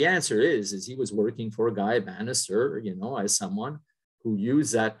 so the answer is he was working for Guy Bannister, you know, as someone who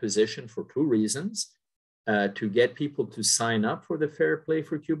used that position for 2 reasons, to get people to sign up for the Fair Play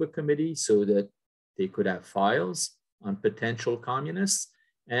for Cuba Committee so that they could have files on potential communists.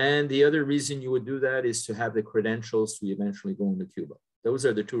 And the other reason you would do that is to have the credentials to eventually go into Cuba. Those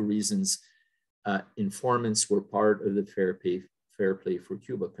are the 2 reasons informants were part of the Fair Play for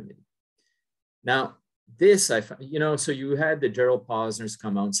Cuba Committee. Now, this, you know, so you had the Gerald Posners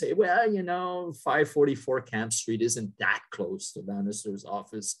come out and say, well, you know, 544 Camp Street isn't that close to Bannister's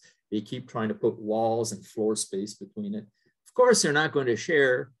office. They keep trying to put walls and floor space between it. Of course, they're not going to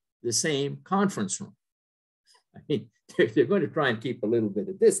share the same conference room. I mean, they're going to try and keep a little bit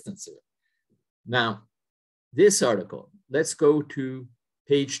of distance here. Now, this article, let's go to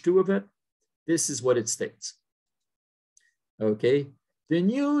page 2 of it. This is what it states. Okay. The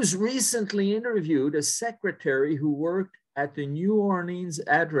News recently interviewed a secretary who worked at the New Orleans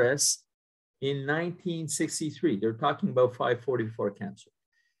address in 1963. They're talking about 544 Camp Street.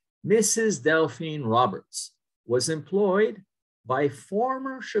 Mrs. Delphine Roberts was employed by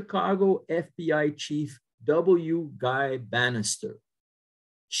former Chicago FBI Chief W. Guy Bannister.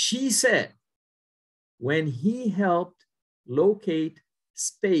 She said when he helped locate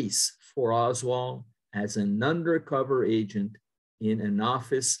space for Oswald as an undercover agent in an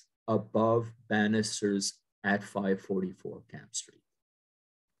office above Bannister's at 544 Camp Street.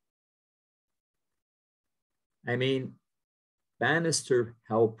 I mean, Bannister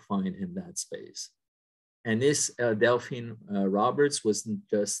helped find him that space. And this Delphine Roberts wasn't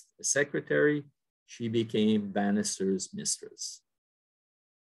just a secretary, she became Bannister's mistress.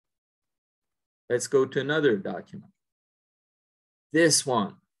 Let's go to another document. This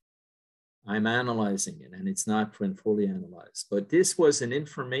one, I'm analyzing it, and it's not fully analyzed, but this was an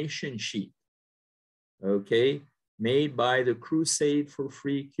information sheet, okay, made by the Crusade for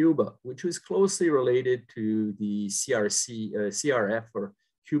Free Cuba, which was closely related to the CRF, or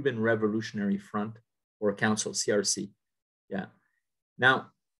Cuban Revolutionary Front, or Council, CRC. Yeah. Now,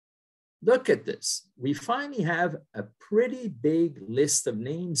 look at this. We finally have a pretty big list of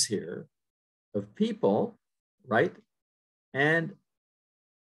names here of people, right? And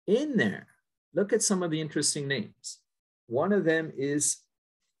in there, look at some of the interesting names. One of them is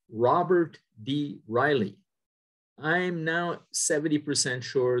Robert D. Riley. I'm now 70%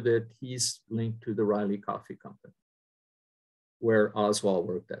 sure that he's linked to the Riley Coffee Company, where Oswald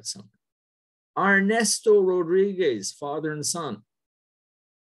worked that summer. Ernesto Rodriguez, father and son.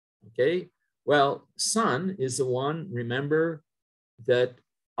 Okay, well, son is the one, remember, that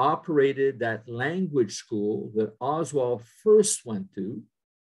operated that language school that Oswald first went to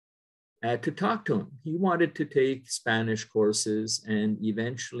talk to him. He wanted to take Spanish courses, and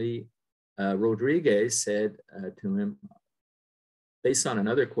eventually Rodriguez said to him, based on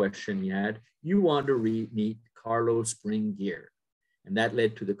another question he had, you want to meet Carlos Bringuier. And that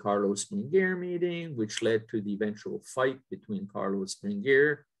led to the Carlos Bringuier meeting, which led to the eventual fight between Carlos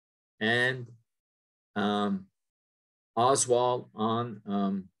Bringuier and Oswald on,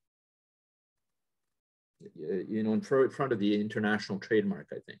 in front of the International Trademark,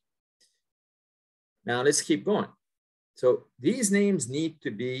 I think. Now let's keep going. So these names need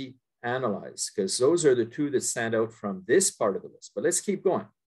to be analyzed because those are the two that stand out from this part of the list. But let's keep going.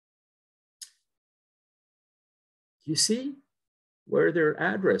 You see where their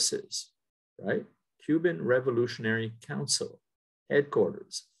address is, right? Cuban Revolutionary Council,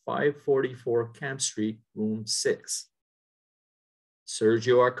 headquarters, 544 Camp Street, room 6.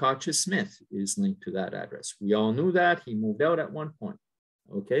 Sergio Arcacha Smith is linked to that address. We all knew that. He moved out at one point.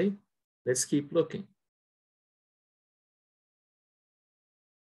 Okay, let's keep looking.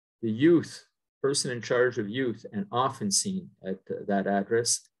 The youth, person in charge of youth and often seen at that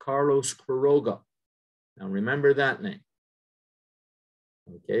address, Carlos Quiroga. Now remember that name.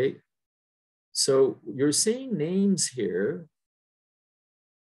 Okay, so you're seeing names here,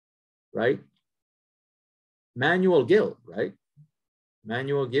 right? Manuel Gil, right?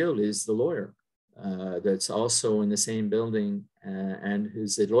 Manuel Gil is the lawyer that's also in the same building and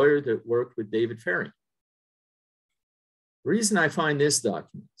is a lawyer that worked with David Ferry. The reason I find this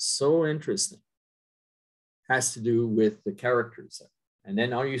document so interesting has to do with the characters. And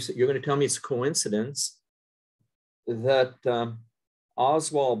then you're going to tell me it's a coincidence that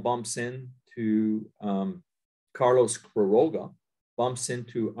Oswald bumps into Carlos Quiroga, bumps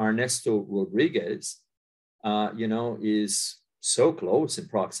into Ernesto Rodriguez, is so close in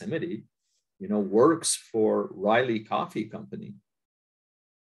proximity, works for Riley Coffee Company.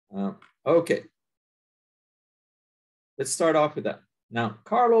 Okay. Let's start off with that. Now,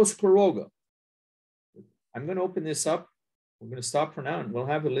 Carlos Quiroga. I'm going to open this up. We're going to stop for now and we'll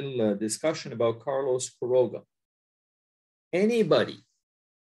have a little discussion about Carlos Quiroga. Anybody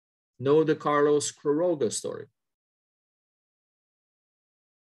know the Carlos Quiroga story?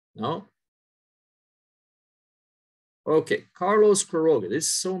 No? Okay, Carlos Quiroga. This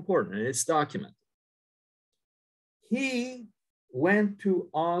is so important and it's documented. He went to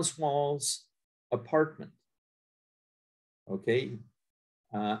Oswald's apartment. Okay,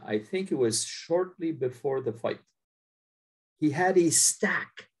 I think it was shortly before the fight. He had a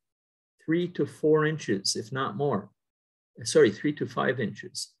stack 3 to 4 inches, if not more. Sorry, 3 to 5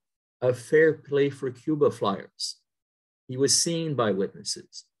 inches of Fair Play for Cuba flyers. He was seen by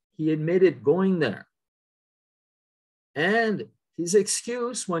witnesses. He admitted going there. And his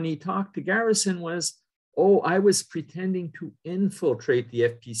excuse when he talked to Garrison was, oh, I was pretending to infiltrate the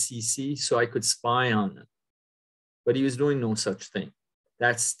FPCC so I could spy on them. But he was doing no such thing.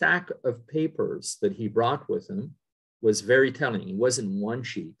 That stack of papers that he brought with him was very telling. It wasn't one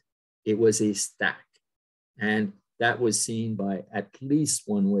sheet, it was a stack. And that was seen by at least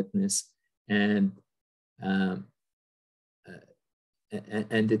one witness. And the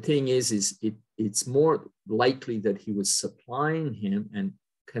thing is it's more likely that he was supplying him and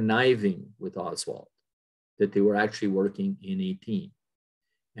conniving with Oswald, that they were actually working in a team,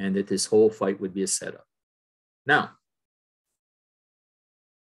 and that this whole fight would be a setup. Now,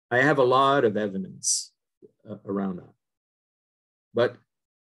 I have a lot of evidence around that. But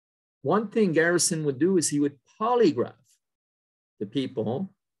one thing Garrison would do is he would polygraph the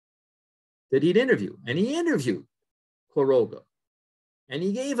people that he'd interview. And he interviewed Quiroga. And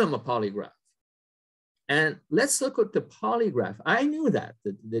he gave him a polygraph. And let's look at the polygraph. I knew that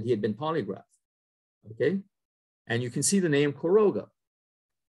he had been polygraphed. Okay? And you can see the name Quiroga.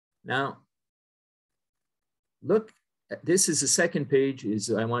 Now, look, this is the second page.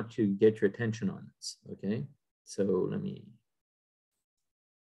 I want to get your attention on this, okay? So let me.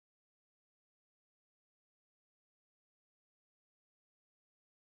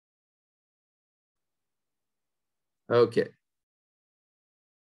 Okay.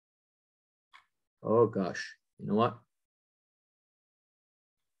 Oh gosh, you know what?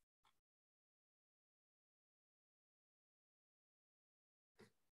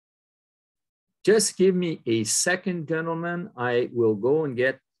 Just give me a second, gentlemen. I will go and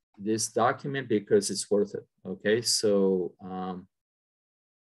get this document because it's worth it. Okay, so I'm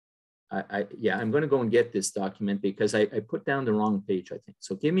going to go and get this document because I put down the wrong page, I think.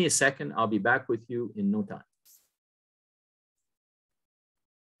 So give me a second. I'll be back with you in no time.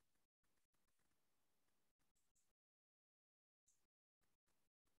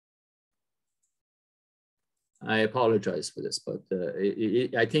 I apologize for this, but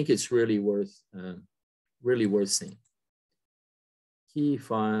I think it's really worth seeing. Key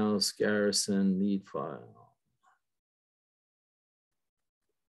files, Garrison, lead file.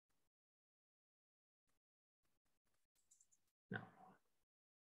 No.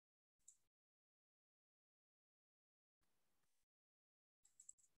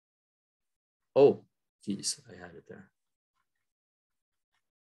 Oh, geez, I had it there.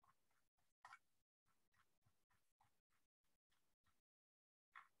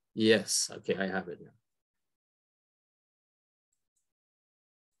 Yes, okay, I have it now.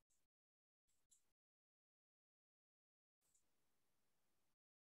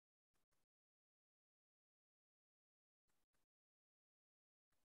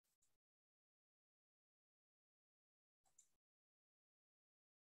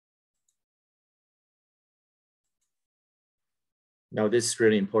 Now this is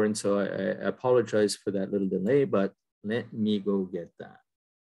really important, so I apologize for that little delay, but let me go get that.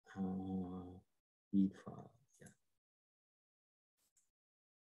 Feed file, yeah.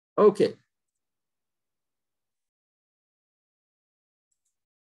 Okay.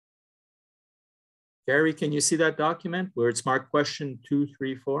 Gary, can you see that document where it's marked question 2,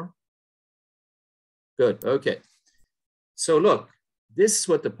 3, 4? Good, okay. So look, this is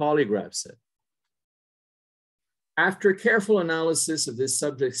what the polygraph said. After careful analysis of this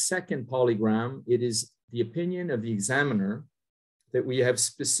subject's second polygram, it is the opinion of the examiner that we have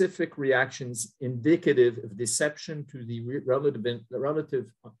specific reactions indicative of deception to the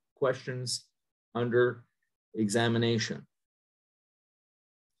relative questions under examination.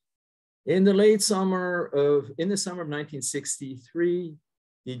 In the summer of 1963,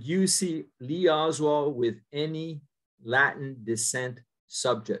 did you see Lee Oswald with any Latin descent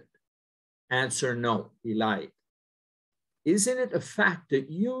subject? Answer, no, he lied. Isn't it a fact that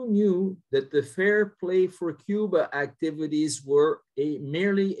you knew that the Fair Play for Cuba activities were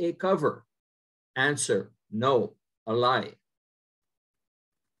merely a cover? Answer, no, a lie.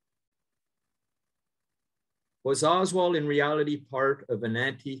 Was Oswald in reality part of an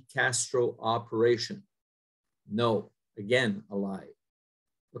anti-Castro operation? No, again, a lie.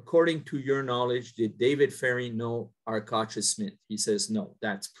 According to your knowledge, did David Ferry know Arcacha Smith? He says, no,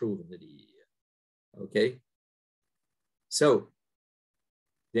 that's proven that he, okay? So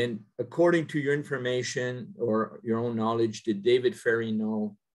then according to your information or your own knowledge, did David Ferry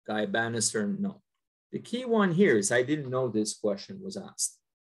know Guy Bannister? No. The key one here is I didn't know this question was asked.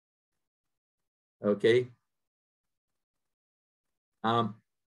 Okay. Let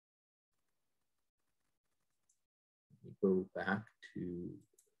me go back to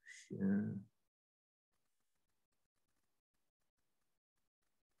share.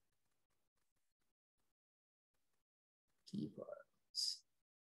 Key files,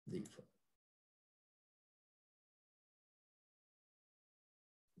 lead file.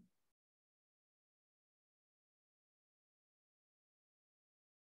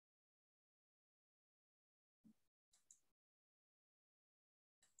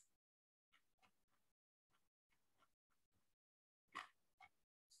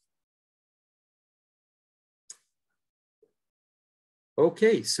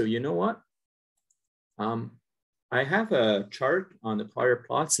 Okay, so you know what? I have a chart on the prior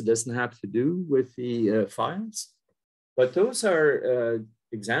plots. It doesn't have to do with the files, but those are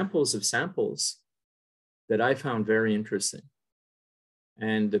examples of samples that I found very interesting.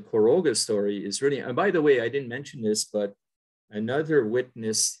 And the Quiroga story is really, and by the way, I didn't mention this, but another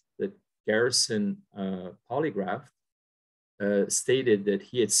witness that Garrison polygraphed stated that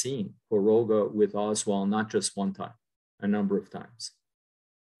he had seen Quiroga with Oswald not just one time, a number of times.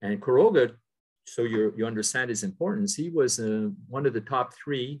 And Quiroga, so you understand his importance, he was one of the top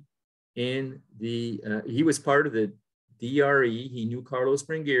 3 in the, he was part of the DRE. He knew Carlos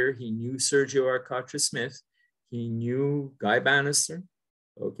Bringuier, he knew Sergio Arcacha Smith, he knew Guy Bannister,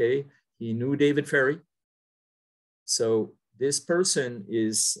 okay? He knew David Ferry. So this person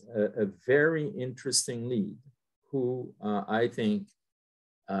is a very interesting lead who I think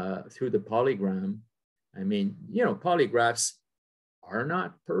through the polygram, I mean, you know, polygraphs are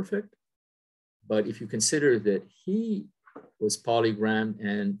not perfect, but if you consider that he was polygrammed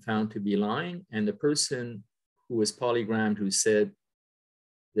and found to be lying, and the person who was polygrammed who said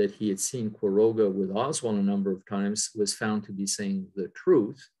that he had seen Quiroga with Oswald a number of times was found to be saying the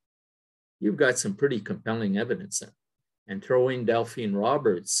truth, you've got some pretty compelling evidence there. And throw in Delphine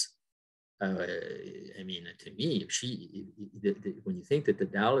Roberts, I mean, to me, when you think that the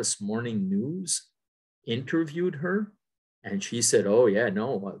Dallas Morning News interviewed her, and she said, oh yeah,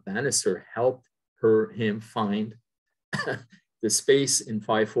 no, Bannister helped him find the space in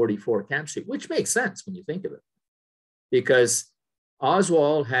 544 Camp Street, which makes sense when you think of it. because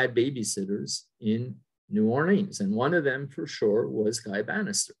Oswald had babysitters in New Orleans, and one of them for sure was Guy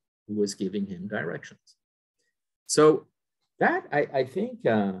Bannister, who was giving him directions. So that I think,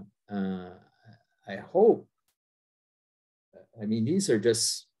 I hope, I mean, these are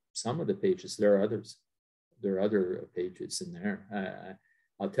just some of the pages. There are others. There are other pages in there.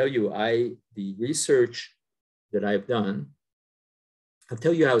 I'll tell you, the research that I've done, I'll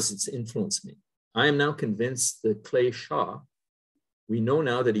tell you how it's influenced me. I am now convinced that Clay Shaw, we know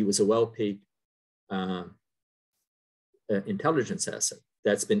now that he was a well-paid intelligence asset.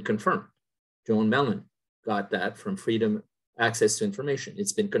 That's been confirmed. Joan Mellon got that from Freedom Access to Information.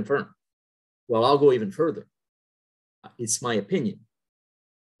 It's been confirmed. Well, I'll go even further. It's my opinion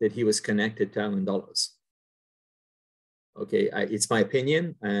that he was connected to Allen Dulles. Okay, it's my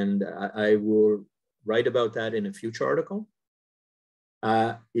opinion, and I will write about that in a future article.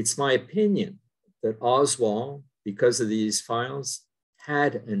 It's my opinion that Oswald, because of these files,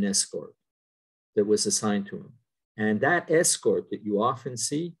 had an escort that was assigned to him. And that escort that you often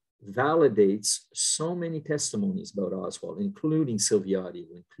see validates so many testimonies about Oswald, including Silviotti,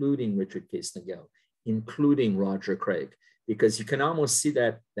 including Richard Case-Nagel, including Roger Craig, because you can almost see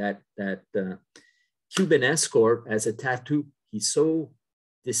that Cuban escort as a tattoo. He's so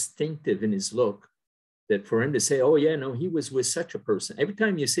distinctive in his look that for him to say, oh yeah, no, he was with such a person. Every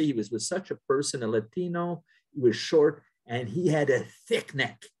time you say he was with such a person, a Latino, he was short and he had a thick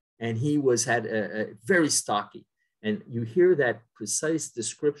neck and he had a very stocky. And you hear that precise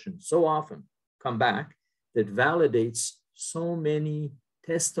description so often come back that validates so many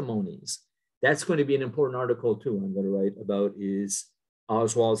testimonies. That's going to be an important article too I'm going to write about is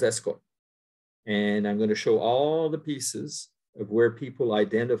Oswald's escort. And I'm going to show all the pieces of where people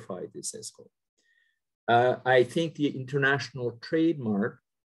identified this escort. I think the international trademark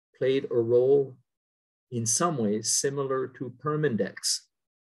played a role in some ways similar to Permindex.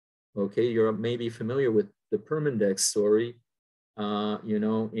 Okay, you're maybe familiar with the Permindex story, you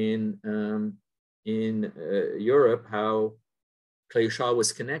know, in Europe, how Clay Shaw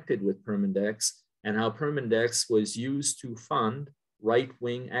was connected with Permindex and how Permindex was used to fund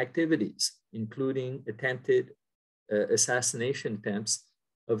right-wing activities, including attempted assassination attempts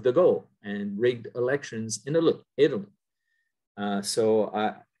of de Gaulle and rigged elections in Italy.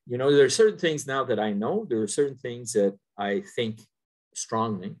 You know, there are certain things now that I know, there are certain things that I think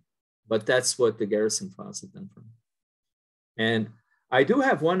strongly, but that's what the Garrison files have done for me. And I do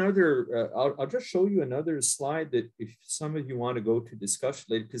have one other, I'll just show you another slide that if some of you want to go to discussion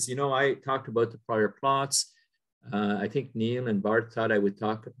later, because, you know, I talked about the prior plots. I think Neil and Bart thought I would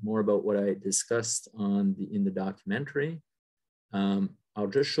talk more about what I discussed in the documentary. I'll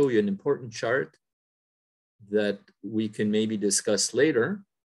just show you an important chart that we can maybe discuss later.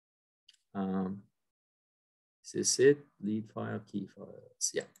 Is this it? Lead file, key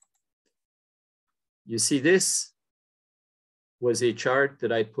files. Yeah. You see, this was a chart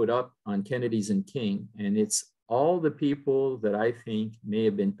that I put up on Kennedy's and King, and it's all the people that I think may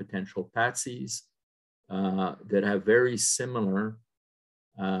have been potential patsies that have very similar,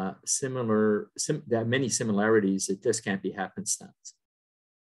 that many similarities. It just can't be happenstance.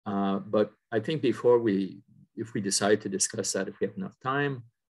 But I think if we decide to discuss that, if we have enough time,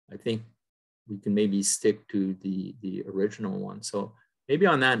 I think we can maybe stick to the original one. So maybe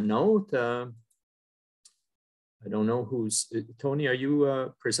on that note, I don't know who's, Tony, are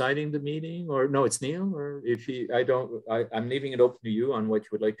you presiding the meeting, or no, it's Neil, or if he, I'm leaving it open to you on what you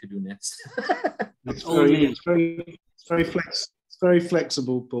would like to do next. It's very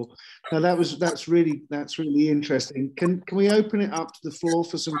flexible, Paul. Now that's really interesting. Can we open it up to the floor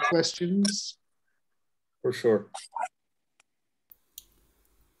for some questions? For sure.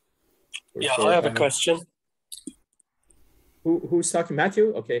 I have a question. Who's talking?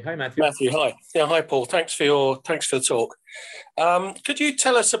 Matthew? Okay, hi Matthew. Matthew, hi. Yeah, hi Paul. Thanks for the talk. Could you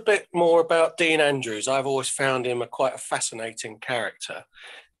tell us a bit more about Dean Andrews? I've always found him quite a fascinating character.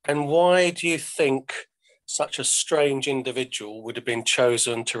 And why do you think such a strange individual would have been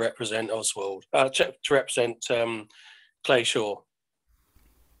chosen to represent Oswald, to represent Clay Shaw?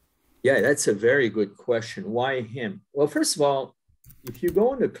 Yeah, that's a very good question. Why him? Well, first of all, if you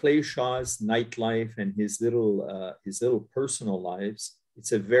go into Clay Shaw's nightlife and his little personal lives,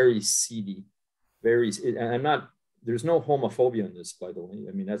 it's a very seedy, there's no homophobia in this, by the way.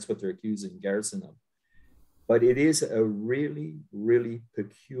 I mean, that's what they're accusing Garrison of. But it is a really, really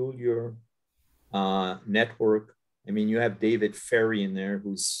peculiar network. I mean, you have David Ferry in there,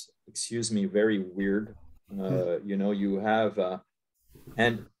 who's, excuse me, very weird. You know, you have,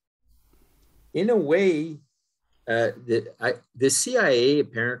 and in a way, the CIA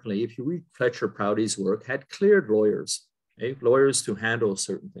apparently, if you read Fletcher Prouty's work, had cleared lawyers, lawyers to handle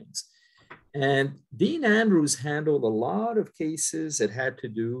certain things. And Dean Andrews handled a lot of cases that had to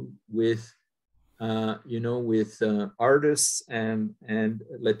do with, artists and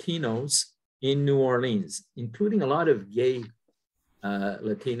Latinos in New Orleans, including a lot of gay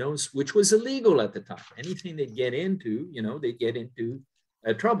Latinos, which was illegal at the time. Anything they get into, they get into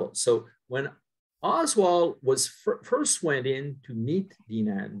trouble. So when Oswald first went in to meet Dean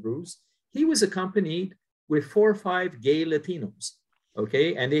Andrews, he was accompanied with 4 or 5 gay Latinos,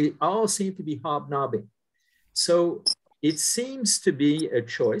 okay? And they all seem to be hobnobbing. So it seems to be a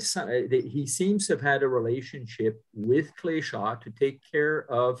choice. He seems to have had a relationship with Clay Shaw to take care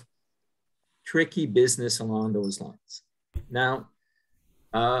of tricky business along those lines. Now,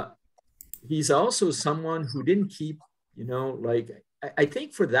 he's also someone who didn't keep, I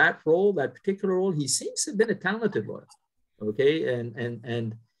think for that role, that particular role, he seems to have been a talented lawyer, okay?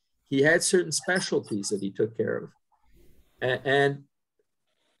 And he had certain specialties that he took care of.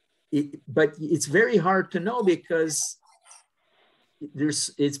 But it's very hard to know because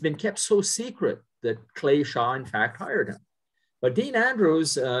it's been kept so secret that Clay Shaw, in fact, hired him. But Dean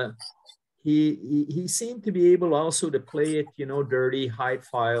Andrews, he seemed to be able also to play it, dirty, hide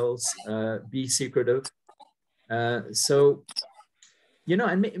files, be secretive. So,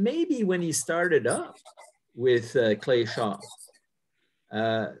 and maybe when he started up with Clay Shaw,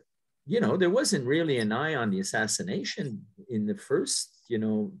 there wasn't really an eye on the assassination in the first,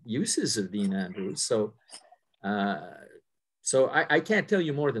 uses of Dean Andrews. So, I can't tell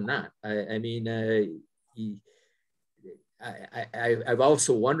you more than that. I've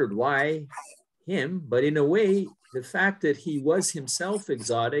also wondered why him, but in a way, the fact that he was himself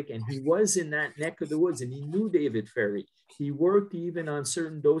exotic and he was in that neck of the woods and he knew David Ferry. He worked even on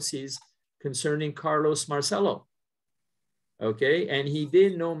certain dossiers concerning Carlos Marcello. Okay, and he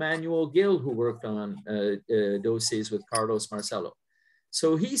did know Manuel Gill, who worked on dossiers with Carlos Marcello.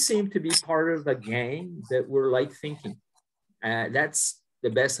 So he seemed to be part of a gang that were like thinking. That's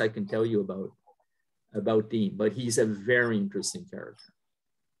the best I can tell you about Dean, but he's a very interesting character.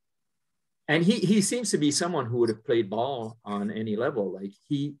 And he seems to be someone who would have played ball on any level. Like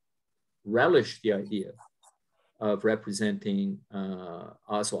he relished the idea of representing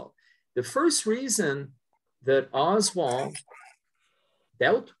Oswald. The first reason that Oswald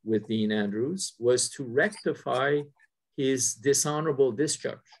dealt with Dean Andrews was to rectify his dishonorable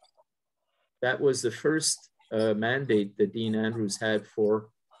discharge. That was the first mandate that Dean Andrews had for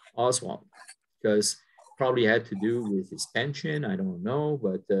Oswald, because probably had to do with his pension, I don't know,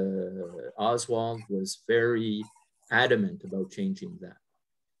 but Oswald was very adamant about changing that.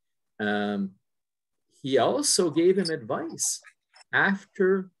 He also gave him advice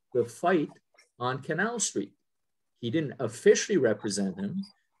after the fight on Canal Street. He didn't officially represent him,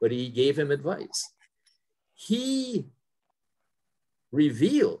 but he gave him advice. He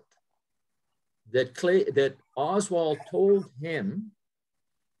revealed that Oswald told Dean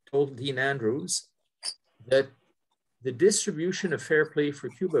Andrews, that the distribution of Fair Play for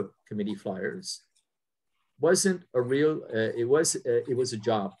Cuba Committee flyers wasn't a real, it was a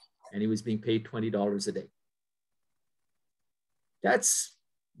job, and he was being paid $20 a day. That's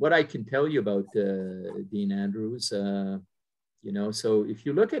what I can tell you about Dean Andrews. So if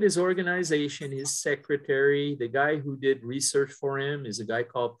you look at his organization, his secretary, the guy who did research for him is a guy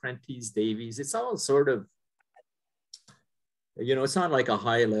called Prentice Davies. It's all sort of, it's not like a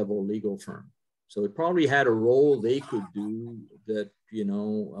high-level legal firm. So it probably had a role they could do that,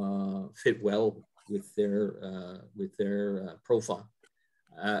 fit well with their profile.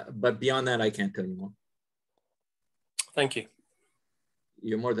 But beyond that, I can't tell you more. Thank you.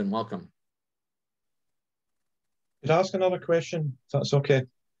 You're more than welcome. Could I ask another question, if that's okay?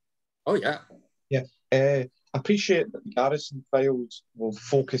 Oh, yeah. Yeah. I appreciate that the Garrison files will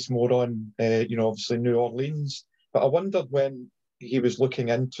focus more on, obviously New Orleans, but I wondered when he was looking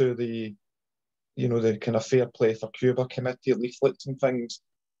into the kind of Fair Play for Cuba Committee leaflets and things,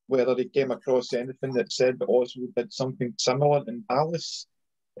 whether he came across anything that said that Oswald did something similar in Dallas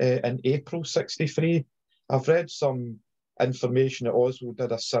in April '63. I've read some information that Oswald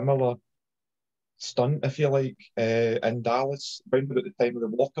did a similar stunt, if you like, in Dallas, around about the time of the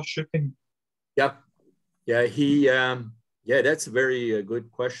Walker shooting. Yep. Yeah, that's a very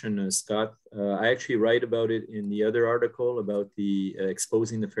good question, Scott. I actually write about it in the other article about the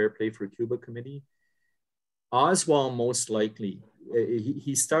exposing the Fair Play for Cuba Committee. Oswald most likely,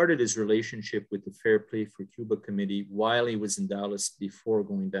 he started his relationship with the Fair Play for Cuba Committee while he was in Dallas before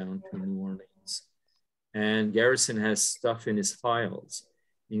going down to New Orleans. And Garrison has stuff in his files,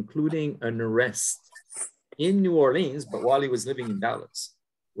 including an arrest in New Orleans, but while he was living in Dallas,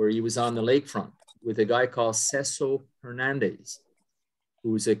 where he was on the lakefront with a guy called Cecil Hernandez,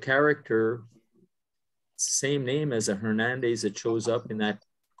 who's a character, same name as a Hernandez that shows up in that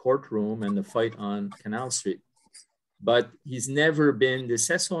courtroom and the fight on Canal Street. But he's never been, the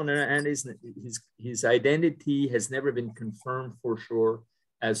Cecil Hernandez, his identity has never been confirmed for sure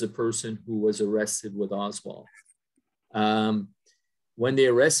as a person who was arrested with Oswald. When they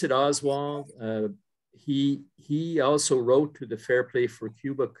arrested Oswald, he also wrote to the Fair Play for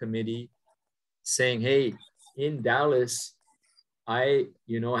Cuba Committee saying, hey, in Dallas, I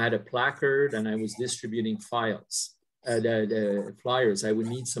had a placard and I was distributing flyers. I would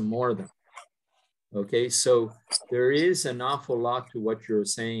need some more of them. Okay, so there is an awful lot to what you're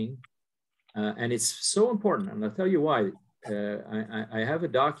saying. And it's so important. And I'll tell you why. I have a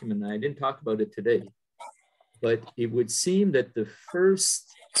document, and I didn't talk about it today, but it would seem that the first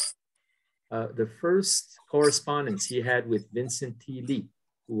correspondence he had with Vincent T. Lee,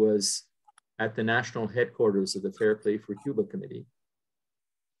 who was at the national headquarters of the Fair Play for Cuba Committee,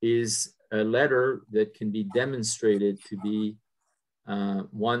 is a letter that can be demonstrated to be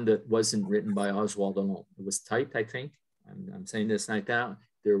one that wasn't written by Oswald alone. It was typed, I think. I'm saying this right now.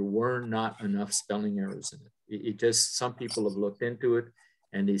 There were not enough spelling errors in it. It just, some people have looked into it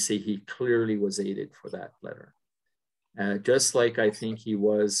and they say he clearly was aided for that letter. Just like I think he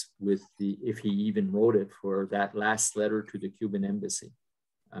was with if he even wrote it for that last letter to the Cuban embassy.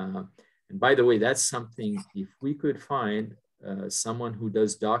 And by the way, that's something, if we could find someone who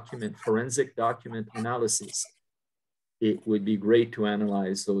does forensic document analysis, it would be great to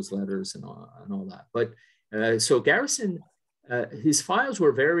analyze those letters and all that. But so Garrison, his files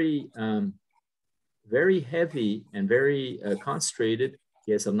were very, very heavy and very concentrated.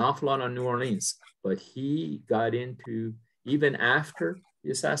 He has an awful lot on New Orleans, but he got into, even after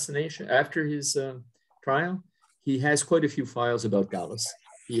the assassination, after his trial, he has quite a few files about Dallas.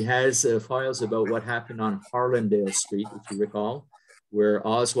 He has files about what happened on Harlandale Street, if you recall, where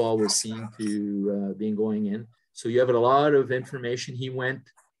Oswald was seen to being going in. So you have a lot of information. He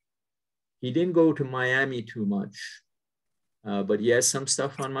didn't go to Miami too much, but he has some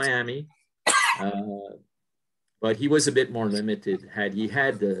stuff on Miami. But he was a bit more limited. Had he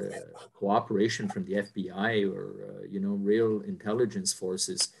had the cooperation from the FBI or real intelligence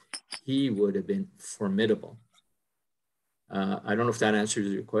forces, he would have been formidable. I don't know if that answers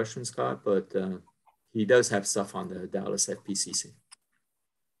your question, Scott, but he does have stuff on the Dallas FPCC.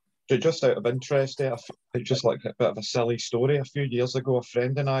 Just out of interest, just like a bit of a silly story. A few years ago, a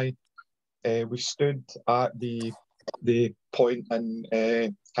friend and I, we stood at the point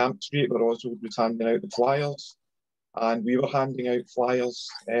in Camp Street where Oswald was handing out the flyers, and we were handing out flyers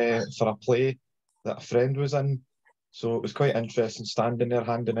for a play that a friend was in. So it was quite interesting standing there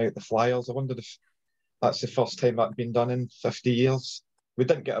handing out the flyers. I wondered if that's the first time that'd been done in 50 years. We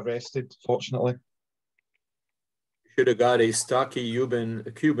didn't get arrested, fortunately. Should have got a stocky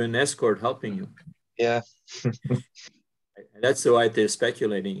Cuban escort helping you. Yeah. That's why they're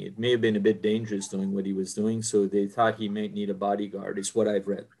speculating. It may have been a bit dangerous doing what he was doing, so they thought he might need a bodyguard, is what I've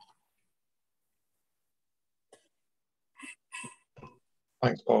read.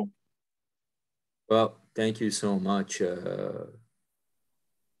 Thanks, Paul. Well, thank you so much.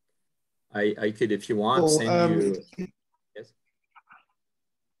 I could, if you want, send you. Yes.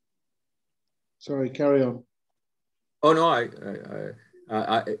 Sorry, carry on. Oh no,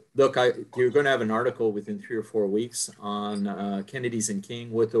 look, you're going to have an article within 3 or 4 weeks on Kennedy's and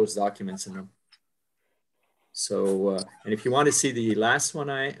King with those documents in them. So, and if you want to see the last one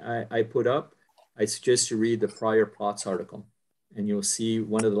I put up, I suggest you read the Prior Plots article, and you'll see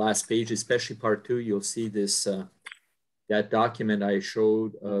one of the last pages, especially part 2. You'll see this that document I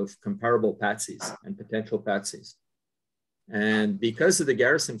showed of comparable patsies and potential patsies. And because of the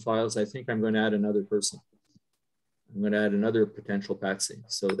Garrison files, I think I'm going to add another person. I'm going to add another potential patsy.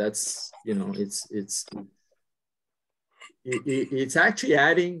 So that's, it's actually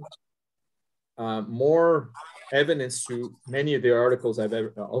adding more evidence to many of the articles I've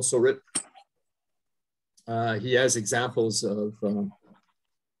ever also written. He has examples of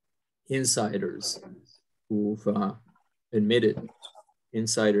insiders who've admitted,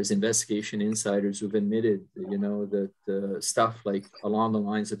 investigation insiders who've admitted, that stuff like along the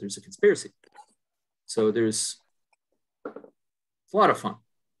lines that there's a conspiracy. So there's a lot of fun.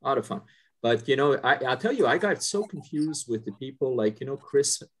 But, I'll tell you, I got so confused with the people like,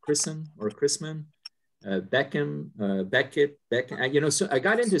 Chrisman, Beckett, so I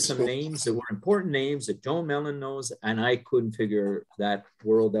got into some names that were important names that Joan Mellon knows, and I couldn't figure that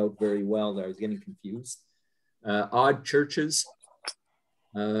world out very well. I was getting confused. Odd churches,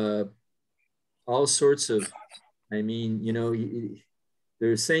 all all sorts of, I mean, you know,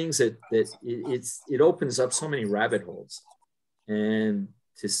 there's things that it opens up so many rabbit holes, and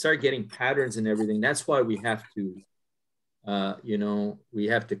to start getting patterns and everything. That's why we have to, you know, we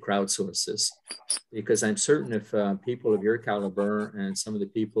have to crowdsource this, because I'm certain if people of your caliber and some of the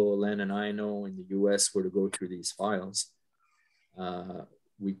people Len and I know in the U.S. were to go through these files,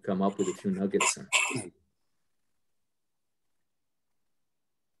 we'd come up with a few nuggets there.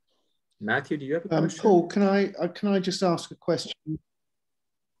 Matthew, do you have a question? Paul, can I just ask a question?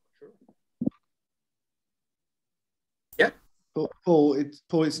 Yeah. Paul,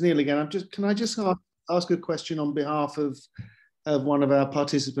 it's Neil again. Can I just ask a question on behalf of one of our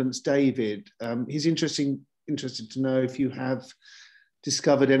participants, David? He's interested to know if you have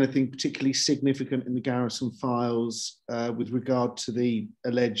discovered anything particularly significant in the Garrison files with regard to the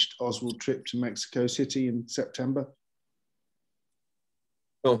alleged Oswald trip to Mexico City in September.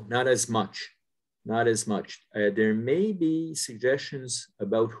 Oh, not as much. Not as much. There may be suggestions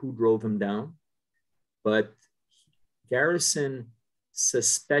about who drove him down, but Garrison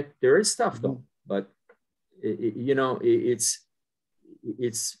suspect there is stuff though, but you know, it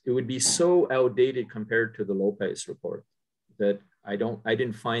would be so outdated compared to the Lopez report that I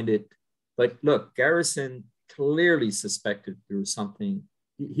didn't find it. But look, Garrison clearly suspected there was something.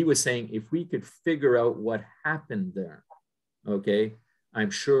 He was saying, if we could figure out what happened there, okay, I'm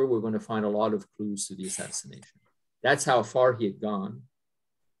sure we're going to find a lot of clues to the assassination. That's how far he had gone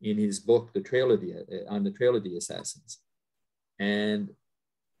in his book, On the Trail of the Assassins. And,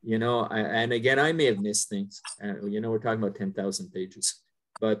 you know, and again, I may have missed things. You know, we're talking about 10,000 pages,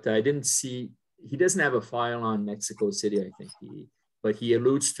 but I didn't see, he doesn't have a file on Mexico City, I think, but he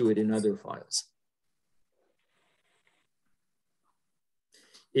alludes to it in other files.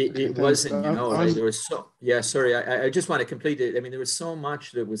 It wasn't, you know, there was so, yeah, sorry, I just want to complete it. I mean, there was so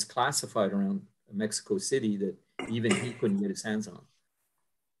much that was classified around Mexico City that even he couldn't get his hands on.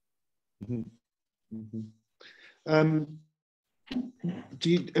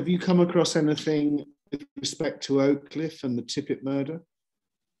 Have you come across anything with respect to Oak Cliff and the Tippit murder?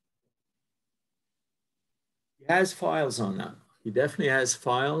 He has files on that. He definitely has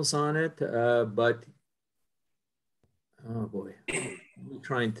files on it, but oh boy, let me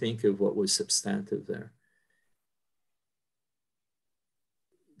try and think of what was substantive there.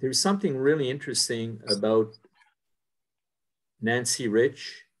 There's something really interesting about Nancy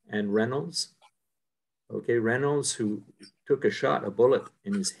Rich and Reynolds. Okay, Reynolds, who took a bullet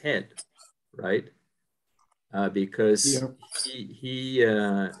in his head, right? Because he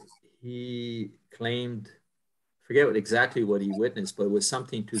claimed, forget exactly what he witnessed, but it was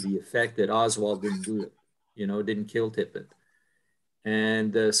something to the effect that Oswald didn't do it, you know, didn't kill Tippit.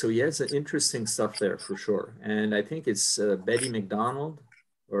 And so he has interesting stuff there for sure. And I think it's Betty McDonald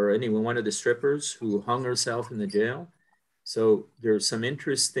or anyone, one of the strippers who hung herself in the jail. So there's some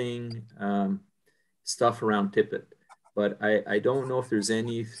interesting stuff around Tippit, but I don't know if there's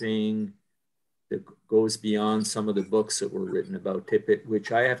anything that goes beyond some of the books that were written about Tippit,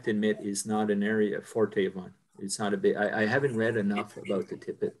 which I have to admit is not an area forte of mine. It's not a big, I haven't read enough about the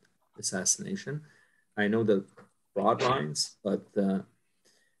Tippit assassination. I know the broad lines, but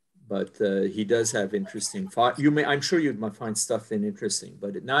he does have interesting thought. I'm sure you might find stuff interesting,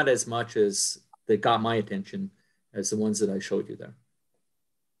 but not as much as that got my attention as the ones that I showed you there.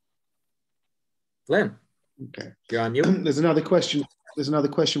 Glenn, okay, you're on mute. There's another question. There's another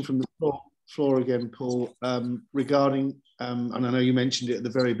question from the floor again, Paul, regarding, and I know you mentioned it at the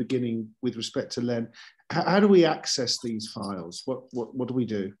very beginning with respect to Len. How do we access these files? What do we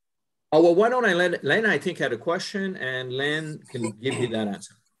do? Oh, well, why don't I let Len, I think, had a question, and Len can give you that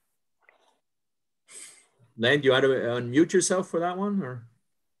answer. Len, do you want to unmute yourself for that one? Or?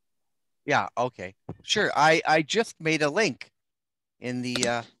 Yeah, okay. Sure. I just made a link in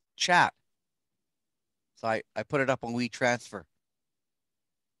the chat. So I put it up on WeTransfer.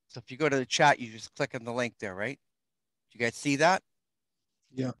 So if you go to the chat, you just click on the link there, right? Do you guys see that?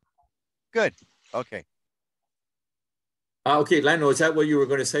 Yeah. Good. Okay. Okay, Len, is that what you were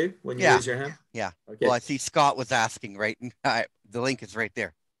going to say when you raised your hand? Yeah. Okay. Well, I see Scott was asking, right? And the link is right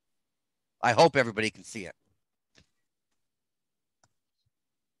there. I hope everybody can see it.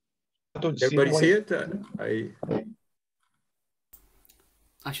 Everybody see it?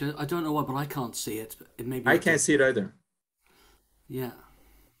 Actually, I don't know why, but I can't see it. It may be. I can't see it either. Yeah.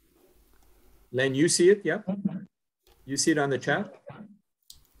 Len, you see it? Yeah. You see it on the chat?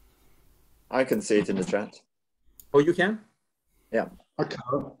 I can see it in the chat. Oh, you can? Yeah.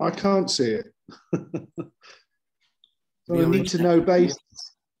 I can't see it. So I need to know basis.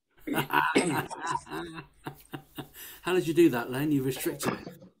 How did you do that, Len? You restricted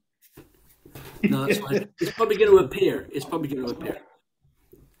it. No, that's fine. It's probably going to appear. It's probably going to appear.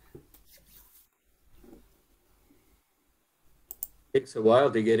 Takes a while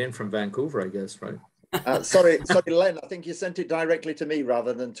to get in from Vancouver, I guess, right? Sorry, Len. I think you sent it directly to me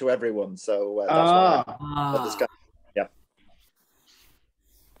rather than to everyone. So that's why. Yeah.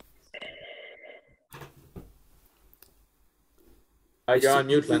 You're on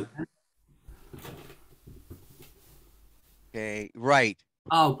mute, Len. Okay, right.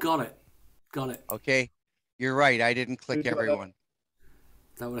 Oh, got it. Got it. Okay, you're right. I didn't click everyone.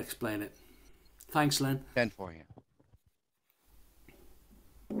 That would explain it. Thanks, Len. 10 for you.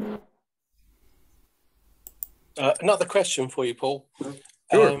 Another question for you, Paul.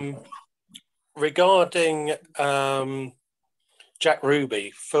 Sure. Regarding Jack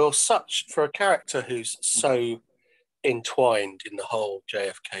Ruby, for a character who's so entwined in the whole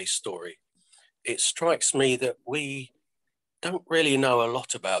JFK story, it strikes me that we don't really know a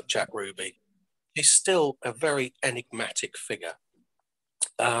lot about Jack Ruby. He's still a very enigmatic figure.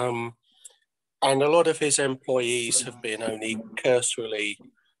 And a lot of his employees have been only cursorily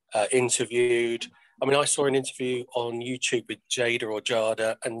interviewed. I mean, I saw an interview on YouTube with Jada or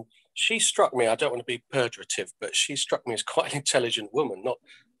Jada, and she struck me, I don't want to be pejorative, but she struck me as quite an intelligent woman,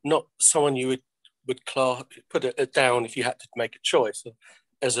 not someone you would put it down if you had to make a choice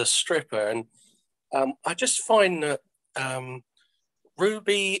as a stripper. And I just find that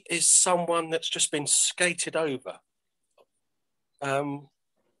Ruby is someone that's just been skated over.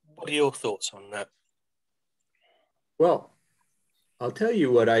 What are your thoughts on that? Well, I'll tell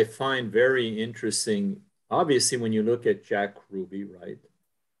you what I find very interesting. Obviously, when you look at Jack Ruby, right,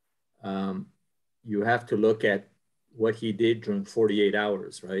 you have to look at what he did during 48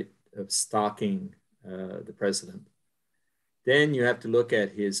 hours, right, of stalking the president. Then you have to look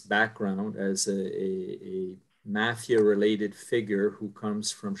at his background as a mafia-related figure who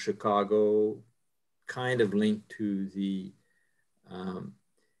comes from Chicago, kind of linked to the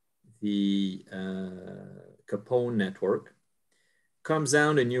Capone network, comes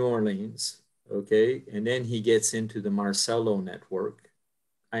down to New Orleans, okay, and then he gets into the Marcello network.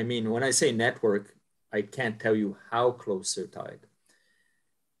 I mean, when I say network, I can't tell you how close they're tied.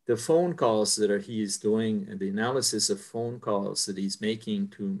 The phone calls that he's doing and the analysis of phone calls that he's making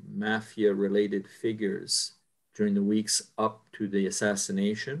to mafia-related figures during the weeks up to the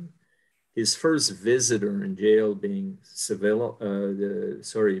assassination, his first visitor in jail being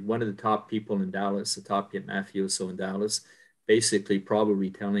one of the top people in Dallas, the top mafioso in Dallas, basically probably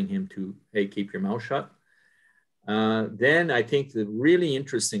telling him to, hey, keep your mouth shut. Then I think the really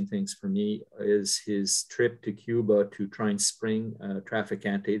interesting things for me is his trip to Cuba to try and spring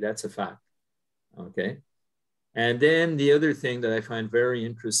Trafficante. That's a fact, okay? And then the other thing that I find very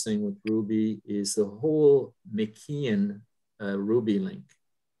interesting with Ruby is the whole McKeon Ruby link.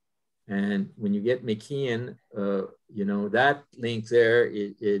 And when you get McKeon, you know, that link there,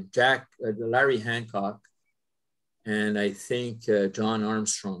 Larry Hancock, and I think John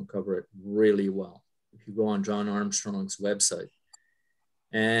Armstrong cover it really well. If you go on John Armstrong's website.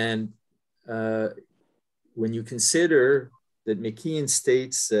 And when you consider that McKeon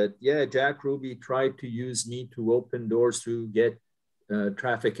states that, yeah, Jack Ruby tried to use me to open doors to get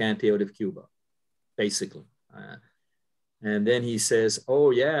Trafficante out of Cuba, basically. And then he says,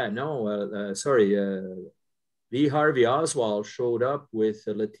 oh, yeah, no, Lee Harvey Oswald showed up with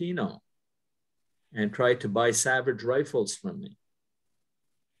a Latino and tried to buy Savage rifles from me,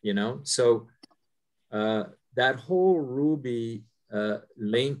 you know? So that whole Ruby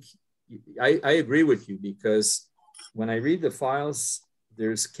link, I agree with you, because when I read the files,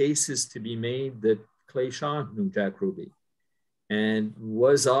 there's cases to be made that Clay Shaw knew Jack Ruby. And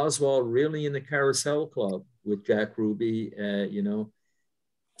was Oswald really in the Carousel Club with Jack Ruby? You know,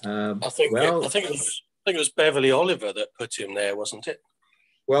 I think it was Beverly Oliver that put him there, wasn't it?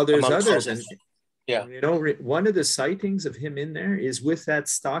 Well, there's others, and yeah, you know, one of the sightings of him in there is with that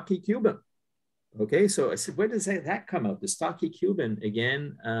stocky Cuban. Okay, so I said, where does that come out? The stocky Cuban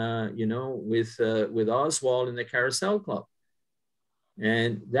again, you know, with Oswald in the Carousel Club,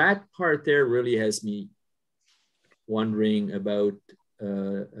 and that part there really has me wondering about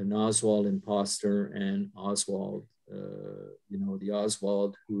an Oswald imposter and Oswald, you know, the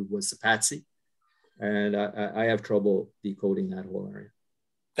Oswald who was the patsy, and I have trouble decoding that whole area.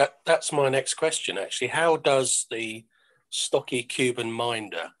 That's my next question, actually. How does the stocky Cuban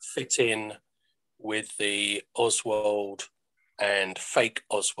minder fit in with the Oswald and fake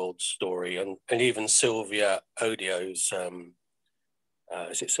Oswald story, and even Sylvia Odio's,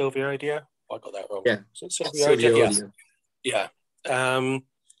 is it Sylvia Odio? I got that wrong. Yeah. Is it Sylvia Odio? Yeah.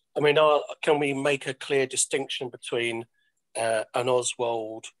 I mean, can we make a clear distinction between an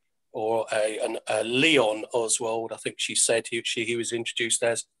Oswald or a Leon Oswald, I think she said he was introduced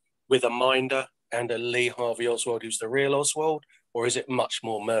as, with a minder, and a Lee Harvey Oswald who's the real Oswald, or is it much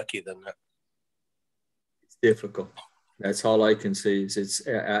more murky than that? It's difficult. That's all I can say. Is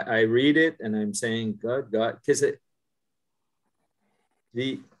I read it and I'm saying, God, because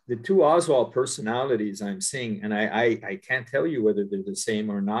the two Oswald personalities I'm seeing, and I can't tell you whether they're the same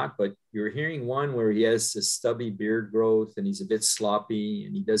or not, but you're hearing one where he has a stubby beard growth and he's a bit sloppy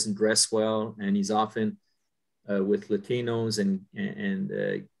and he doesn't dress well and he's often with Latinos and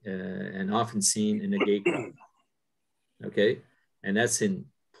often seen in a gay crowd. Okay, and that's in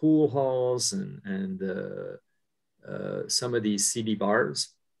pool halls and some of these seedy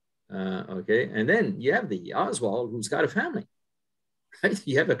bars. Okay, and then you have the Oswald who's got a family. Right?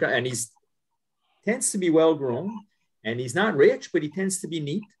 You have a guy, and he's tends to be well grown, and he's not rich, but he tends to be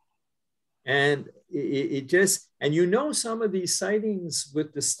neat. And it just, and you know, some of these sightings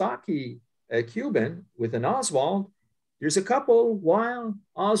with the stocky Cuban with an Oswald, there's a couple while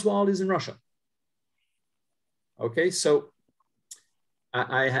Oswald is in Russia. Okay, so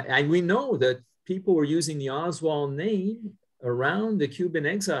we know that people were using the Oswald name around the Cuban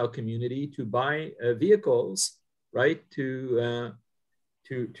exile community to buy vehicles, right, to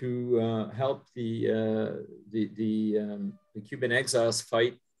help the Cuban exiles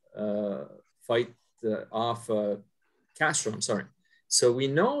fight off Castro. I'm sorry. So we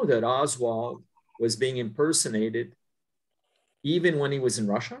know that Oswald was being impersonated even when he was in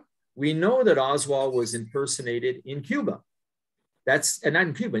Russia. We know that Oswald was impersonated in Cuba. That's, and not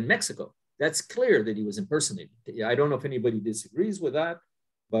in Cuba, in Mexico. That's clear that he was impersonated. I don't know if anybody disagrees with that,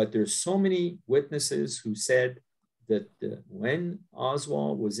 but there's so many witnesses who said that when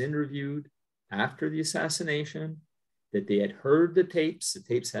Oswald was interviewed after the assassination, that they had heard the tapes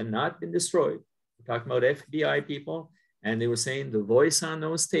had not been destroyed. We're talking about FBI people, and they were saying the voice on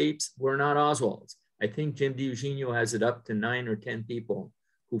those tapes were not Oswald's. I think Jim DiEugenio has it up to 9 or 10 people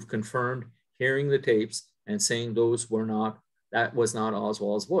who've confirmed hearing the tapes and saying that was not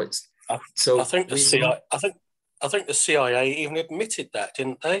Oswald's voice. I think the CIA even admitted that,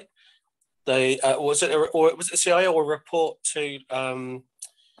 didn't they? They was it the CIA or a report to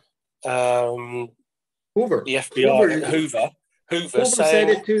Hoover, the FBI, Hoover saying, said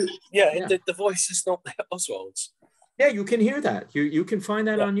it too. Yeah. The voice is not Oswald's. Yeah, you can hear that. You can find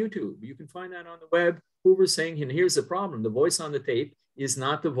that on YouTube. You can find that on the web. Hoover saying, and here's the problem: the voice on the tape is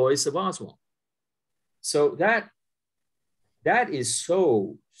not the voice of Oswald. So that is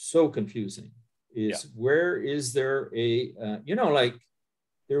so confusing. Where is there a like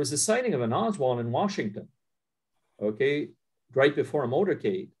there was a sighting of an Oswald in Washington, okay, right before a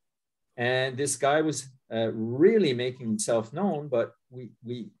motorcade, and this guy was really making himself known. But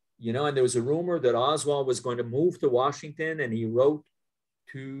and there was a rumor that Oswald was going to move to Washington, and he wrote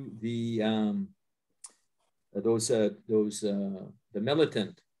to the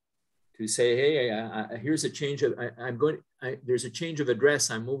militant to say, hey, here's a change of there's a change of address.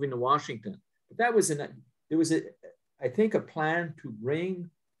 I'm moving to Washington. But there was I think a plan to bring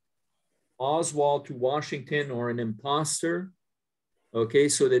Oswald to Washington, or an imposter, okay,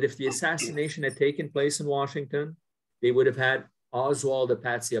 so that if the assassination had taken place in Washington, they would have had Oswald a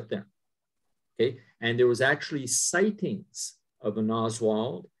patsy up there, okay? And there was actually sightings of an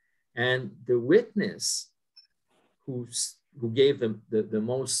Oswald, and the witness who gave them the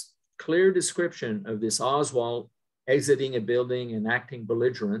most clear description of this Oswald exiting a building and acting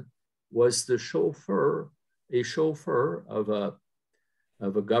belligerent was the chauffeur of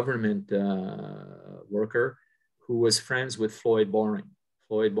a government worker who was friends with Floyd Boring.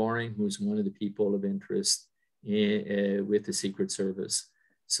 Floyd Boring, who's one of the people of interest with the Secret Service.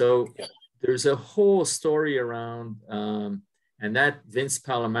 So there's a whole story around, and that Vince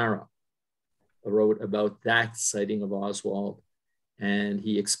Palomaro wrote about that sighting of Oswald, and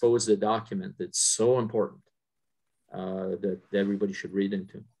he exposed a document that's so important that everybody should read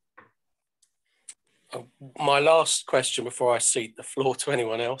into. My last question before I cede the floor to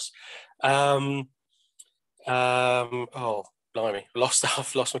anyone else. Oh, blimey, I've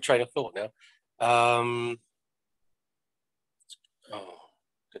lost my train of thought now. Oh,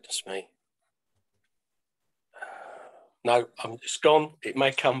 goodness me. No, it's gone. It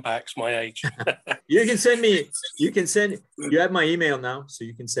may come back. It's my age. You have my email now, so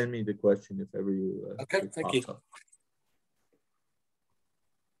you can send me the question if ever you. Okay, thank you. Up.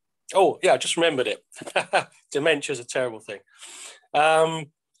 Oh, yeah, I just remembered it. Dementia is a terrible thing.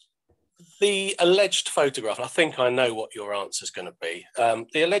 The alleged photograph, I think I know what your answer is going to be.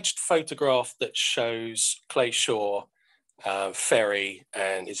 The alleged photograph that shows Clay Shaw, Ferry,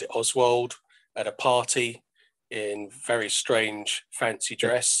 and is it Oswald at a party in very strange fancy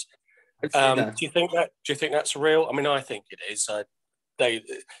dress. Do you think that's real? I mean, I think it is.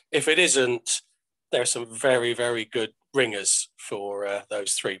 If it isn't, there are some very, very good ringers for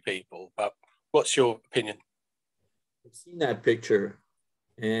those three people. But what's your opinion? I've seen that picture,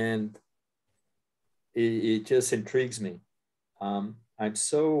 and it just intrigues me. I'm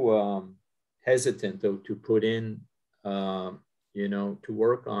so hesitant, though, to put in, you know, to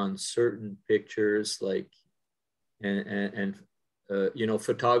work on certain pictures, like, and you know,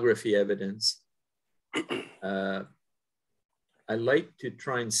 photography evidence. I like to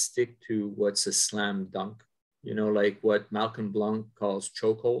try and stick to what's a slam dunk, you know, like what Malcolm Blanc calls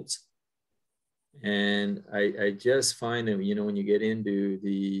chokeholds. And I just find that, you know, when you get into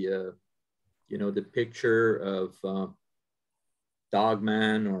the, you know, the picture of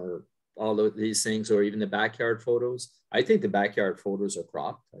Dogman or all of these things, or even the backyard photos, I think the backyard photos are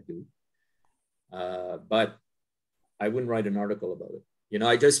cropped. I do. But I wouldn't write an article about it. You know,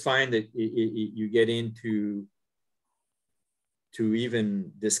 I just find that you get into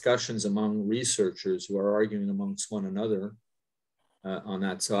even discussions among researchers who are arguing amongst one another on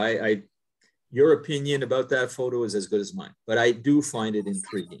that. So your opinion about that photo is as good as mine, but I do find it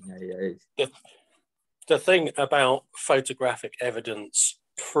intriguing. The thing about photographic evidence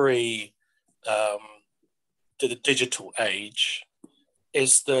pre to the digital age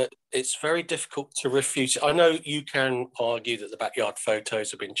is that it's very difficult to refute it. I know you can argue that the backyard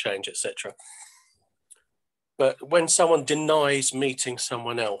photos have been changed, etc. But when someone denies meeting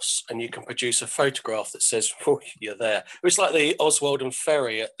someone else and you can produce a photograph that says, oh, you're there. It's like the Oswald and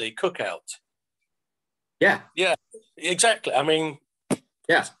Ferry at the cookout. Yeah. Yeah, exactly. I mean,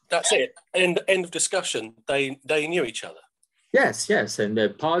 yeah, that's it. End of discussion. They knew each other. Yes. And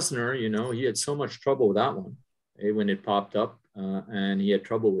Posner, you know, he had so much trouble with that one when it popped up. And he had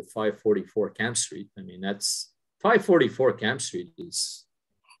trouble with 544 Camp Street. I mean, that's 544 Camp Street is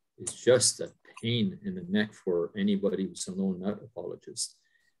just a pain in the neck for anybody who's a known nut apologist.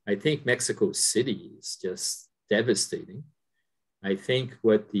 I think Mexico City is just devastating. I think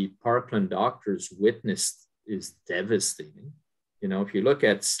what the Parkland doctors witnessed is devastating. You know, if you look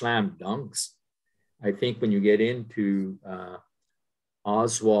at slam dunks, I think when you get into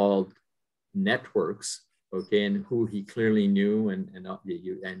Oswald networks, okay, and who he clearly knew, and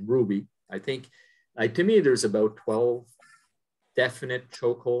Ruby, I think, to me, there's about 12 definite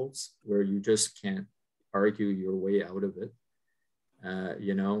chokeholds where you just can't argue your way out of it,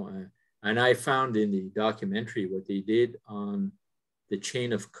 you know. And I found in the documentary what they did on the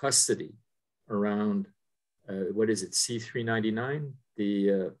chain of custody around, what is it, C399?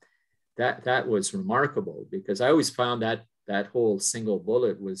 That was remarkable, because I always found that whole single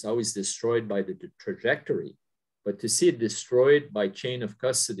bullet was always destroyed by the trajectory, but to see it destroyed by chain of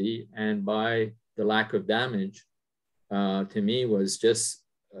custody and by the lack of damage, to me was just,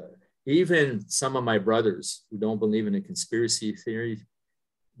 even some of my brothers who don't believe in a conspiracy theory,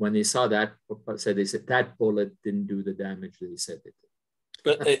 when they saw that, they said that bullet didn't do the damage they said it did.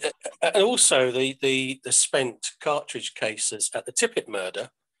 But and also the spent cartridge cases at the Tippett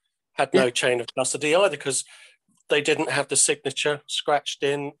murder had no chain of custody either, because they didn't have the signature scratched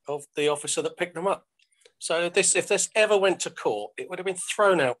in of the officer that picked them up. So if this ever went to court, it would have been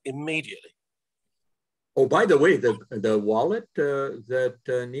thrown out immediately. Oh, by the way, the wallet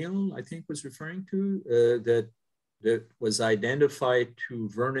that Neil, I think, was referring to, that was identified to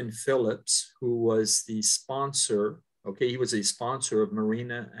Vernon Phillips, who was the sponsor. Okay, he was a sponsor of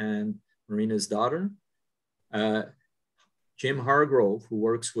Marina and Marina's daughter. Jim Hargrove, who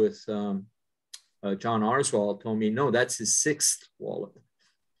works with John Oswald, told me, no, that's his sixth wallet.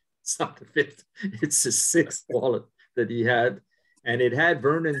 It's not the fifth, it's his sixth wallet that he had. And it had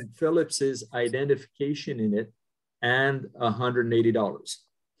Vernon Phillips's identification in it and $180.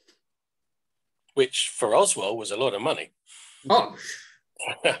 Which for Oswald was a lot of money. Oh,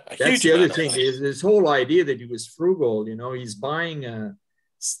 that's the other thing, is this whole idea that he was frugal. You know, he's buying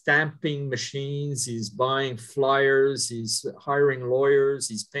stamping machines, he's buying flyers, he's hiring lawyers,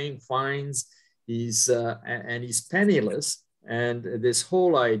 he's paying fines, and he's penniless. And this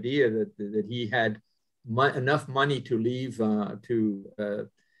whole idea that he had enough money to leave to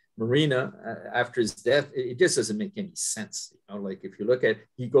Marina after his death, it just doesn't make any sense. You know, like if you look at,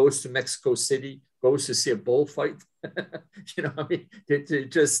 he goes to Mexico City, goes to see a bullfight. You know, I mean,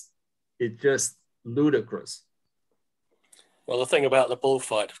 it just ludicrous. Well, the thing about the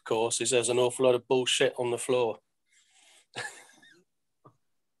bullfight, of course, is there's an awful lot of bullshit on the floor.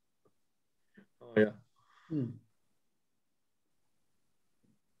 Oh yeah.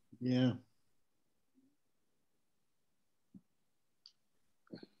 Yeah.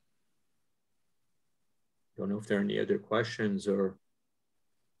 Don't know if there are any other questions or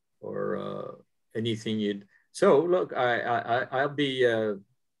anything you'd. So look, I'll be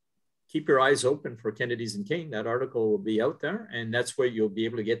keep your eyes open for Kennedy's and King. That article will be out there, and that's where you'll be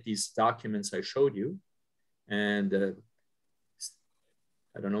able to get these documents I showed you. And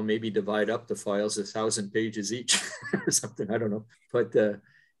I don't know, maybe divide up the files 1,000 pages each or something. I don't know, but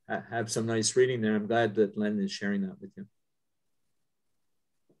have some nice reading there. I'm glad that Len is sharing that with you.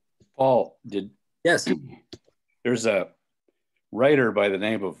 Paul, yes? There's a writer by the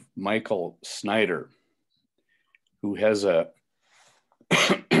name of Michael Snyder who has a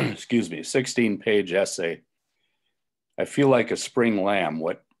excuse me, 16-page essay. I feel like a spring lamb,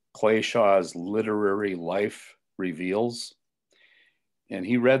 what Clay Shaw's literary life reveals. And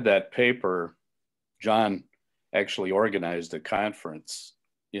he read that paper. John actually organized a conference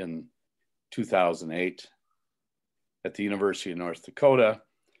in 2008 at the University of North Dakota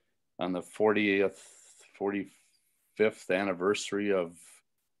on the 45th anniversary of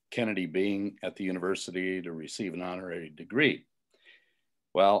Kennedy being at the university to receive an honorary degree.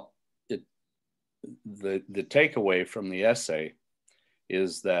 Well, the takeaway from the essay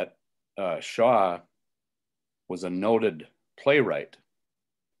is that Shaw was a noted playwright.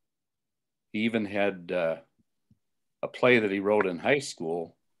 He even had a play that he wrote in high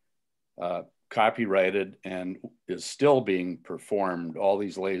school, copyrighted, and is still being performed all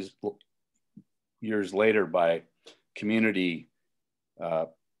these years later by community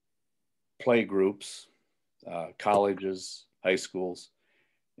play groups, colleges, high schools,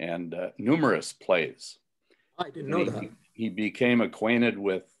 and numerous plays. I didn't know that. He became acquainted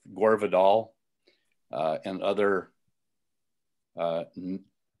with Gore Vidal and other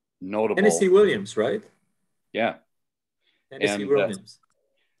notable. Tennessee Williams, right? Yeah. Tennessee Williams.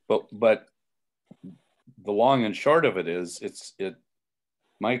 But the long and short of it is,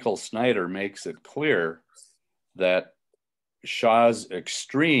 Michael Snyder makes it clear that Shaw's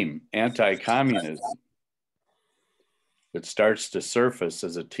extreme anti-communism that starts to surface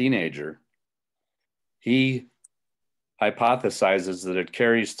as a teenager, he hypothesizes that it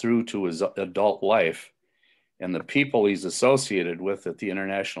carries through to his adult life, and the people he's associated with at the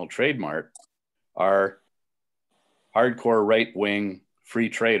International Trade Mart are hardcore right-wing free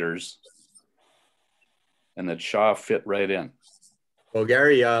traders, and that Shaw fit right in. Well,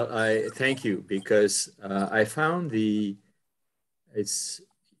 Gary, I thank you, because I found it's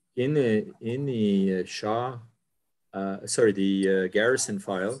in the Shaw, the Garrison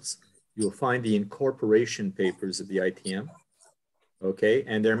files. You'll find the incorporation papers of the ITM, okay,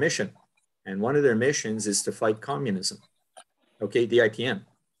 and their mission. And one of their missions is to fight communism, okay, the ITM.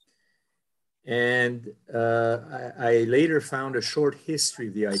 And I later found a short history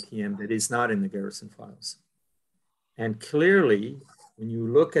of the ITM that is not in the Garrison files. And clearly, when you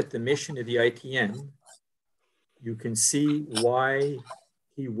look at the mission of the ITM, you can see why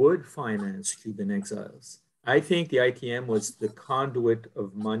he would finance Cuban exiles. I think the ITM was the conduit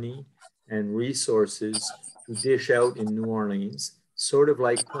of money and resources to dish out in New Orleans, sort of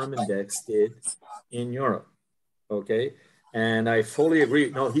like Permindex did in Europe, okay? And I fully agree.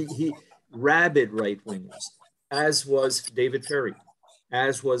 No, he rabid right-wingers, as was David Ferry,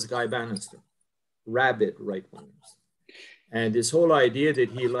 as was Guy Bannister, rabid right-wingers. And this whole idea that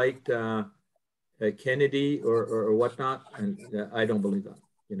he liked Kennedy or whatnot, and I don't believe that.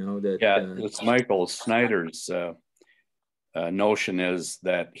 You know that. Yeah, it's Michael Snyder's notion is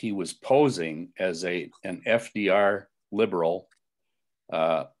that he was posing as an FDR liberal,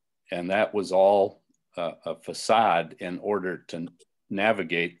 and that was all a facade in order to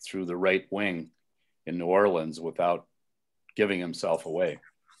navigate through the right wing in New Orleans without giving himself away.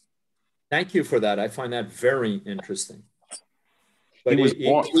 Thank you for that. I find that very interesting. But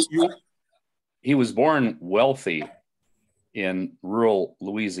he was born wealthy in rural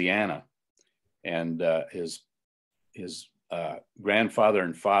Louisiana, and his grandfather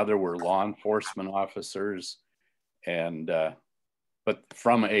and father were law enforcement officers, and but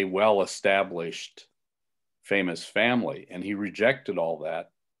from a well-established, famous family, and he rejected all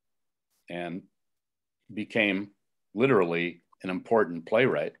that and became literally an important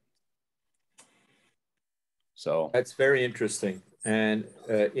playwright. So that's very interesting. And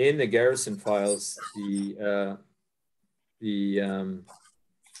in the Garrison files, the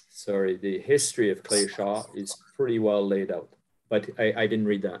history of Clay Shaw is pretty well laid out. But I didn't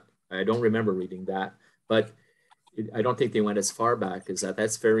read that. I don't remember reading that. But I don't think they went as far back as that.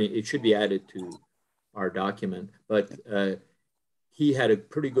 It should be added to our document. But he had a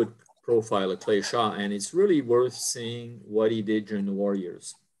pretty good profile of Clay Shaw, and it's really worth seeing what he did during the war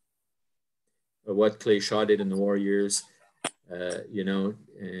years. What Clay Shaw did in the war years. You know,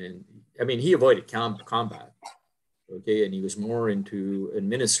 and I mean, he avoided combat, okay, and he was more into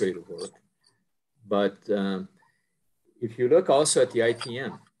administrative work. But if you look also at the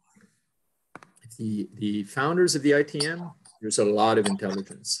ITM, the founders of the ITM, there's a lot of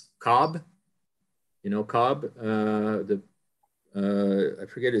intelligence. Cobb, you know Cobb, I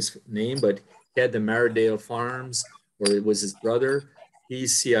forget his name, but he had the Maridale Farms, or it was his brother.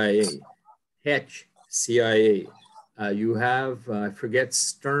 He's CIA. Hetch, CIA. You have, I forget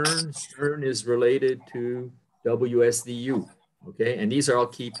Stern. Stern is related to WSDU, okay? And these are all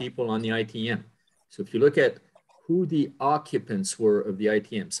key people on the ITM. So if you look at who the occupants were of the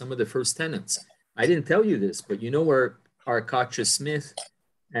ITM, some of the first tenants, I didn't tell you this, but you know where Arcacha Smith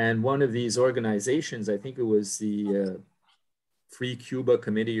and one of these organizations, I think it was the Free Cuba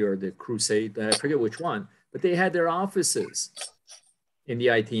Committee or the Crusade, I forget which one, but they had their offices in the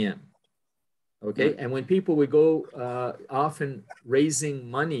ITM. Okay, and when people would go often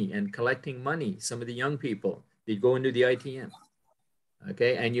raising money and collecting money, some of the young people, they'd go into the ITM.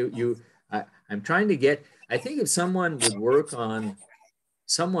 Okay, and I'm trying to get, I think if someone would work on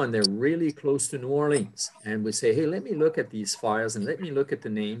someone they're really close to New Orleans and would say, hey, let me look at these files and let me look at the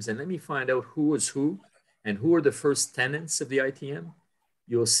names and let me find out who was who and who are the first tenants of the ITM,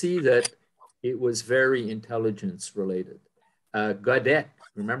 you'll see that it was very intelligence related. Gaudet,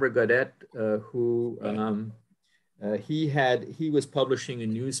 remember Gaudet, who he was publishing a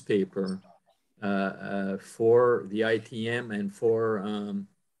newspaper for the ITM and for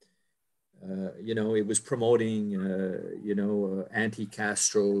you know, it was promoting you know,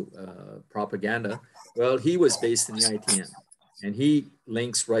 anti-Castro propaganda. Well, he was based in the ITM, and he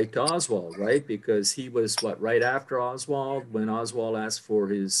links right to Oswald, right? Because he was right after Oswald, when Oswald asked for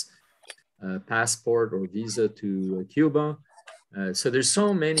his passport or visa to Cuba. So there's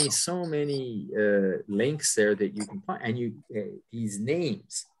so many links there that you can find, and these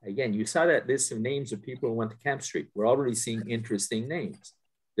names, again, you saw that list of names of people who went to Camp Street. We're already seeing interesting names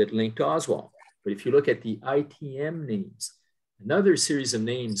that link to Oswald. But if you look at the ITM names, another series of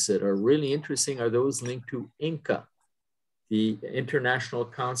names that are really interesting are those linked to Inca, the International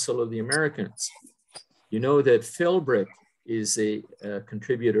Council of the Americans. You know that Philbrick is a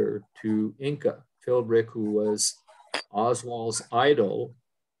contributor to Inca. Philbrick, who was Oswald's idol,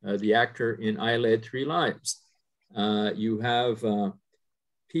 the actor in I Led Three Lives. You have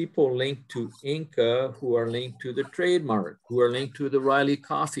people linked to Inca who are linked to the trademark, who are linked to the Riley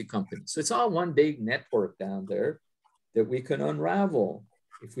Coffee Company. So it's all one big network down there that we can unravel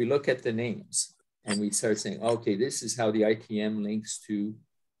if we look at the names and we start saying, okay, this is how the ITM links to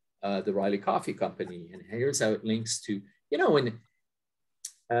the Riley Coffee Company. And here's how it links to, you know,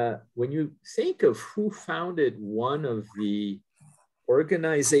 when you think of who founded one of the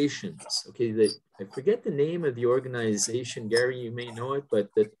organizations, okay, I forget the name of the organization, Gary, you may know it, but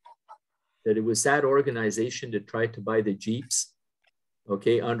that it was that organization that tried to buy the Jeeps,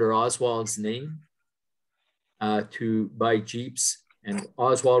 okay, under Oswald's name, to buy Jeeps. And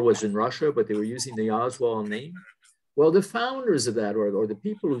Oswald was in Russia, but they were using the Oswald name. Well, the founders of that, or the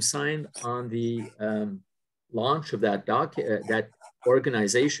people who signed on the launch of that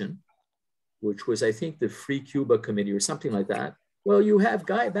organization, which was, I think, the Free Cuba Committee or something like that. Well, you have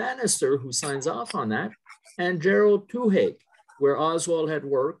Guy Bannister who signs off on that, and Gerald Tuhig, where Oswald had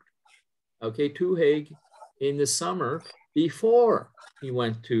worked, okay, Tuhig, in the summer before he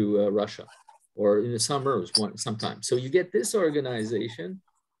went to Russia, or in the summer sometime. So you get this organization,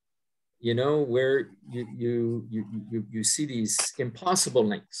 you know, where you see these impossible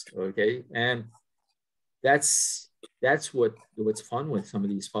links, okay, and that's what's fun with some of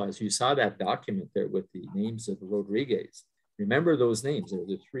these files. You saw that document there with the names of the Rodriguez. Remember those names. They're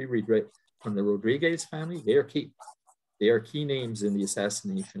the three from the Rodriguez family. They are key. They are key names in the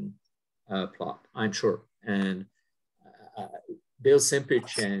assassination plot, I'm sure. And Bill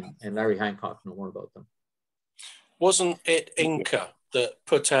Simpich and Larry Hancock know more about them. Wasn't it Inca that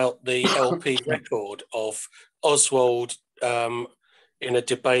put out the LP record of Oswald in a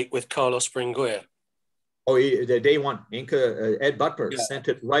debate with Carlos Bringuier? Oh, the day one, Inca, Ed Butler sent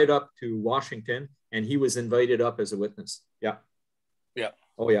it right up to Washington, and he was invited up as a witness. Yeah. Yeah.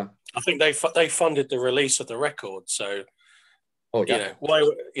 Oh, yeah. I think they funded the release of the record. So, oh, yeah. You know,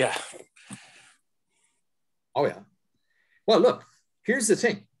 why? Yeah. Oh, yeah. Well, look, here's the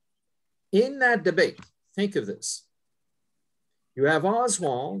thing. In that debate, think of this. You have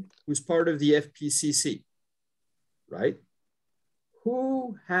Oswald, who's part of the FPCC, right?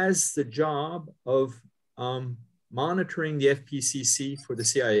 Who has the job of monitoring the FPCC for the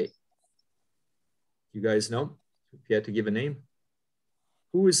CIA? You guys know, if you had to give a name?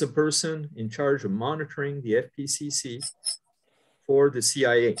 Who is the person in charge of monitoring the FPCC for the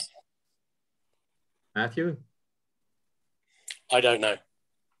CIA? Matthew? I don't know.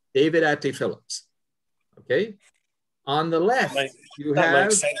 David Atlee Phillips. Okay. On the left, you that have,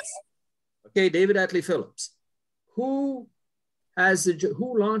 makes sense. okay, David Atlee Phillips. Who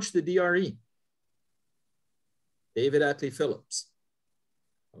launched the DRE? David Atlee Phillips.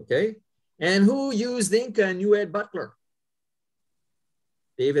 Okay. And who used Inca and knew Ed Butler?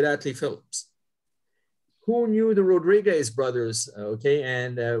 David Atlee Phillips. Who knew the Rodriguez brothers? Okay.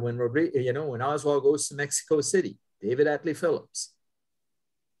 And when Oswald goes to Mexico City, David Atlee Phillips.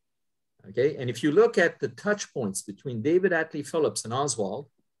 Okay. And if you look at the touch points between David Atlee Phillips and Oswald,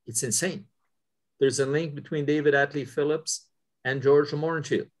 it's insane. There's a link between David Atlee Phillips and George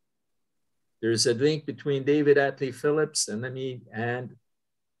Morenfield. There's a link between David Atlee Phillips and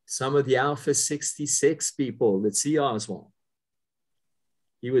some of the Alpha 66 people that see Oswald.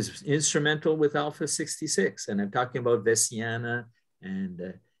 He was instrumental with Alpha 66. And I'm talking about Vesiana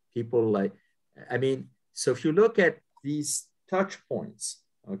and people like, so if you look at these touch points,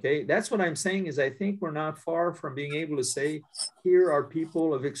 okay, that's what I'm saying is I think we're not far from being able to say, here are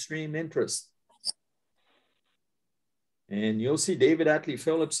people of extreme interest. And you'll see David Atlee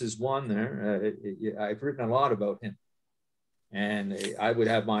Phillips is one there. I've written a lot about him. And I would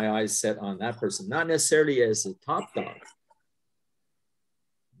have my eyes set on that person, not necessarily as a top dog,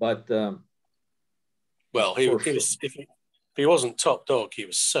 but well, if he wasn't top dog, he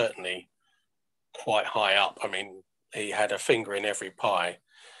was certainly quite high up. I mean, he had a finger in every pie,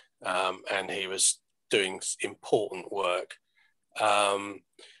 and he was doing important work.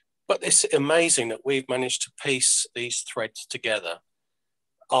 But it's amazing that we've managed to piece these threads together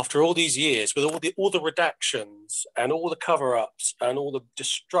after all these years with all the redactions and all the cover-ups and all the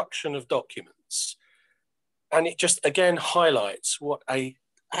destruction of documents. And it just, again, highlights what a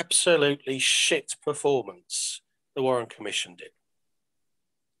absolutely shit performance the Warren Commission did.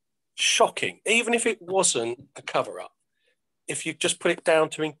 Shocking, even if it wasn't a cover-up. If you just put it down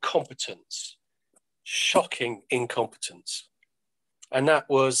to incompetence, shocking incompetence. And that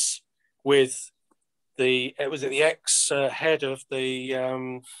was with the ex-head of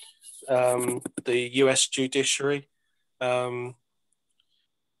the U.S. judiciary. I don't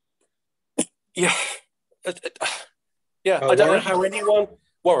know how anyone,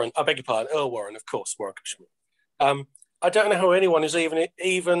 Warren, I beg your pardon, Earl Warren, of course, Warren Commission. I don't know how anyone who's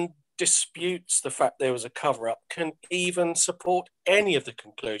even disputes the fact there was a cover-up can even support any of the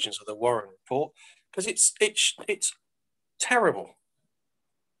conclusions of the Warren report, because it's terrible.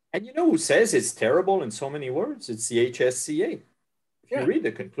 And you know who says it's terrible in so many words? It's the HSCA. If you read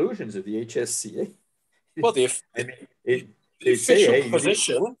the conclusions of the HSCA, well, the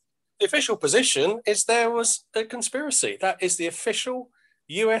official position is there was a conspiracy. That is the official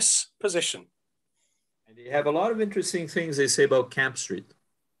US position. And they have a lot of interesting things they say about Camp Street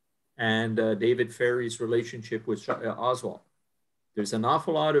and David Ferry's relationship with Oswald. There's an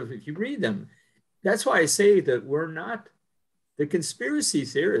awful lot of, if you read them, that's why I say that we're not, the conspiracy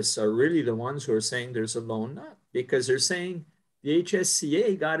theorists are really the ones who are saying there's a lone nut, because they're saying the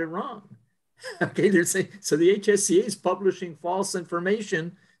HSCA got it wrong. Okay, they're saying, so the HSCA is publishing false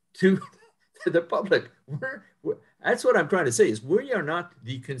information to the public. That's what I'm trying to say, is we are not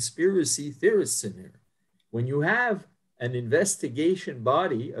the conspiracy theorists in here. When you have an investigation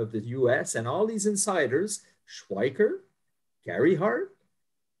body of the US and all these insiders, Schweiker, Gary Hart,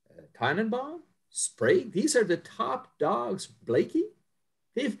 Tannenbaum, Sprague, these are the top dogs. Blakey,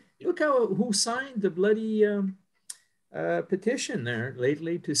 look who signed the bloody petition there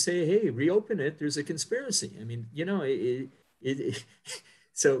lately to say, hey, reopen it, there's a conspiracy. I mean, you know,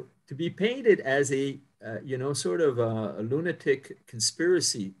 so to be painted as a, sort of a lunatic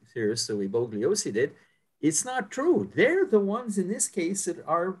conspiracy theorist, the way Bugliosi did, it's not true. They're the ones in this case that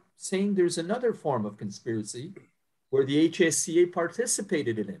are saying there's another form of conspiracy where the HSCA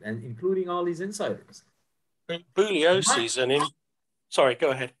participated in it, and including all these insiders. Bugliosi's sorry,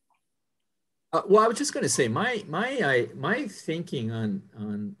 go ahead. Well, I was just going to say my thinking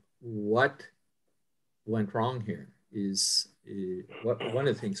on what went wrong here is one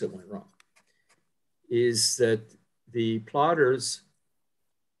of the things that went wrong is that the plotters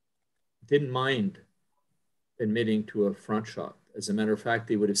didn't mind admitting to a front shot. As a matter of fact,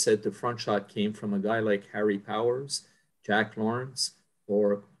 they would have said the front shot came from a guy like Harry Powers, Jack Lawrence,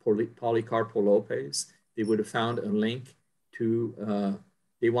 or Policarpo Lopez. They would have found a link to,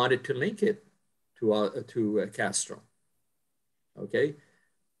 they wanted to link it to Castro, okay?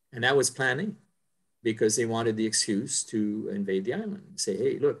 And that was planning, because they wanted the excuse to invade the island and say,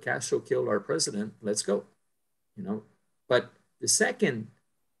 hey, look, Castro killed our president, let's go, But the second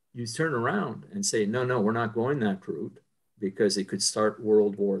you turn around and say, no, we're not going that route, because it could start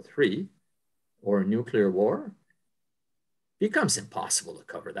World War III or a nuclear war, it becomes impossible to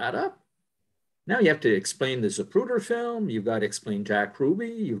cover that up. Now you have to explain the Zapruder film. You've got to explain Jack Ruby.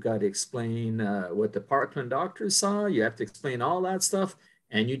 You've got to explain what the Parkland doctors saw. You have to explain all that stuff.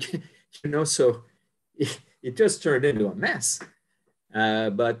 And so it just turned into a mess.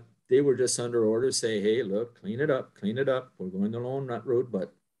 But they were just under order, say, hey, look, clean it up. We're going the lone nut road,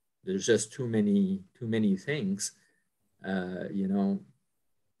 but there's just too many things.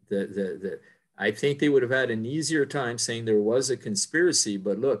 I think they would have had an easier time saying there was a conspiracy,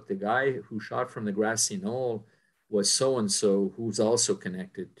 but look, the guy who shot from the grassy knoll was so-and-so who's also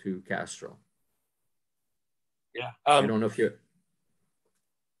connected to Castro. Yeah. I don't know if you...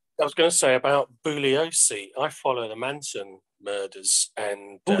 I was going to say about Bleau-His. I follow the Manson murders,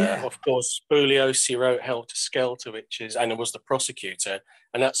 and of course, Bleau-His wrote Helter Skelter, and it was the prosecutor,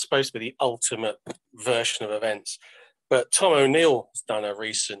 and that's supposed to be the ultimate version of events. But Tom O'Neill has done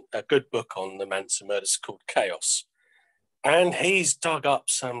a good book on the Manson murders called Chaos. And he's dug up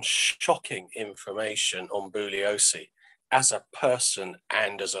some shocking information on Bleau-His as a person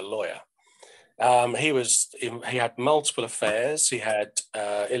and as a lawyer. He had multiple affairs. He had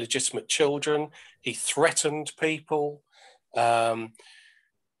illegitimate children. He threatened people. The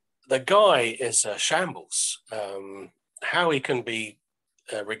guy is a shambles. How he can be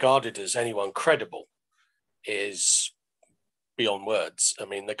regarded as anyone credible is beyond words. I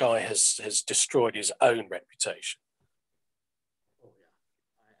mean, the guy has destroyed his own reputation.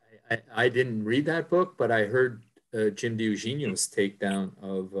 I didn't read that book, but I heard Jim DiEugenio's takedown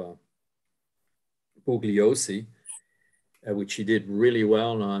of Bleau-His, which he did really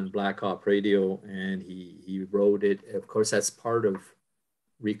well on Black Op Radio, and he wrote it. Of course, that's part of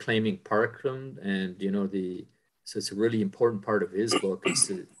reclaiming Parkland, and so it's a really important part of his book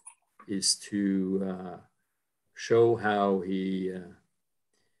is to show how he,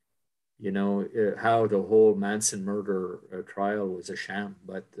 how the whole Manson murder trial was a sham.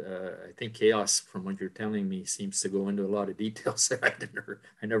 But I think Chaos, from what you're telling me, seems to go into a lot of details that I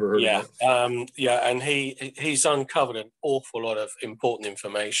never heard of. And he's uncovered an awful lot of important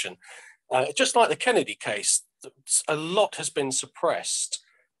information. Just like the Kennedy case, a lot has been suppressed.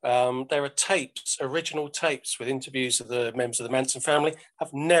 There are original tapes with interviews of the members of the Manson family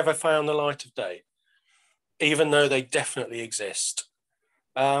have never found the light of day, even though they definitely exist.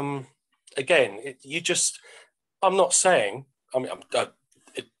 Again, I'm not saying,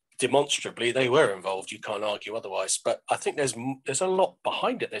 demonstrably they were involved, you can't argue otherwise, but I think there's a lot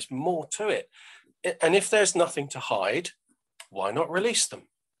behind it, there's more to it. And if there's nothing to hide, why not release them?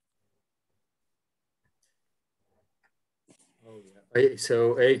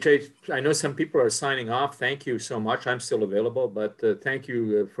 So AJ, I know some people are signing off. Thank you so much. I'm still available, but thank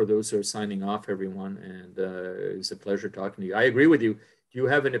you for those who are signing off, everyone. And it was a pleasure talking to you. I agree with you. Do you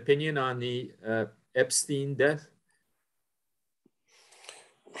have an opinion on the Epstein death?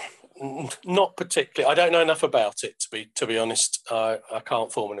 Not particularly. I don't know enough about it, to be honest. I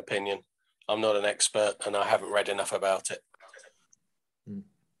can't form an opinion. I'm not an expert, and I haven't read enough about it.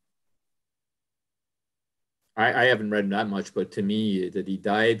 I haven't read that much, but to me, that he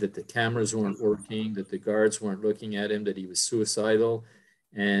died, that the cameras weren't working, that the guards weren't looking at him, that he was suicidal,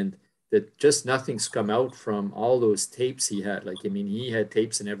 and that just nothing's come out from all those tapes he had. Like, I mean, he had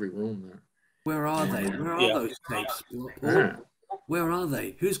tapes in every room there. Where are they? Where are those tapes? Where are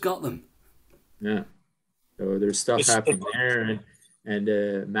they? Who's got them? Yeah. So there's stuff happening there.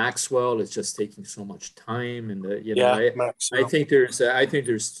 And Maxwell is just taking so much time. And, I think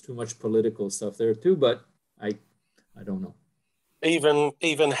there's too much political stuff there too, but I don't know.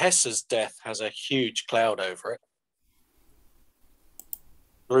 Even Hess's death has a huge cloud over it.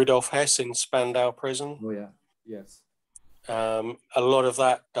 Rudolf Hess in Spandau prison. Oh yeah, yes. A lot of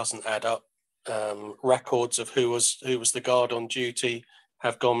that doesn't add up. Records of who was the guard on duty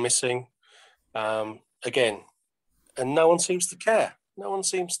have gone missing. Again, and no one seems to care. No one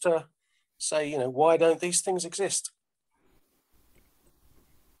seems to say, why don't these things exist?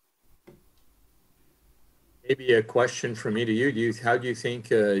 Maybe a question from me to you. How do you think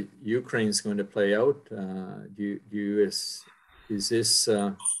Ukraine's going to play out? Is this?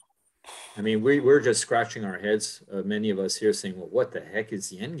 I mean, we're just scratching our heads. Many of us here saying, "Well, what the heck is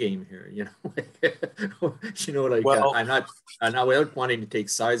the end game here?" I'm not without wanting to take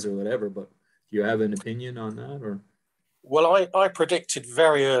sides or whatever. But do you have an opinion on that, or? Well, I predicted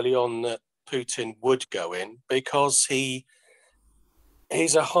very early on that Putin would go in because he's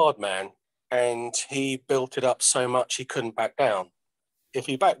a hard man and he built it up so much he couldn't back down. If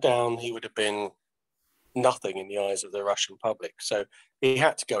he backed down, he would have been nothing in the eyes of the Russian public. So he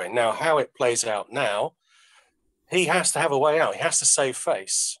had to go in. Now, how it plays out now, he has to have a way out. He has to save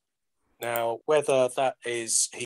face. Now, whether that is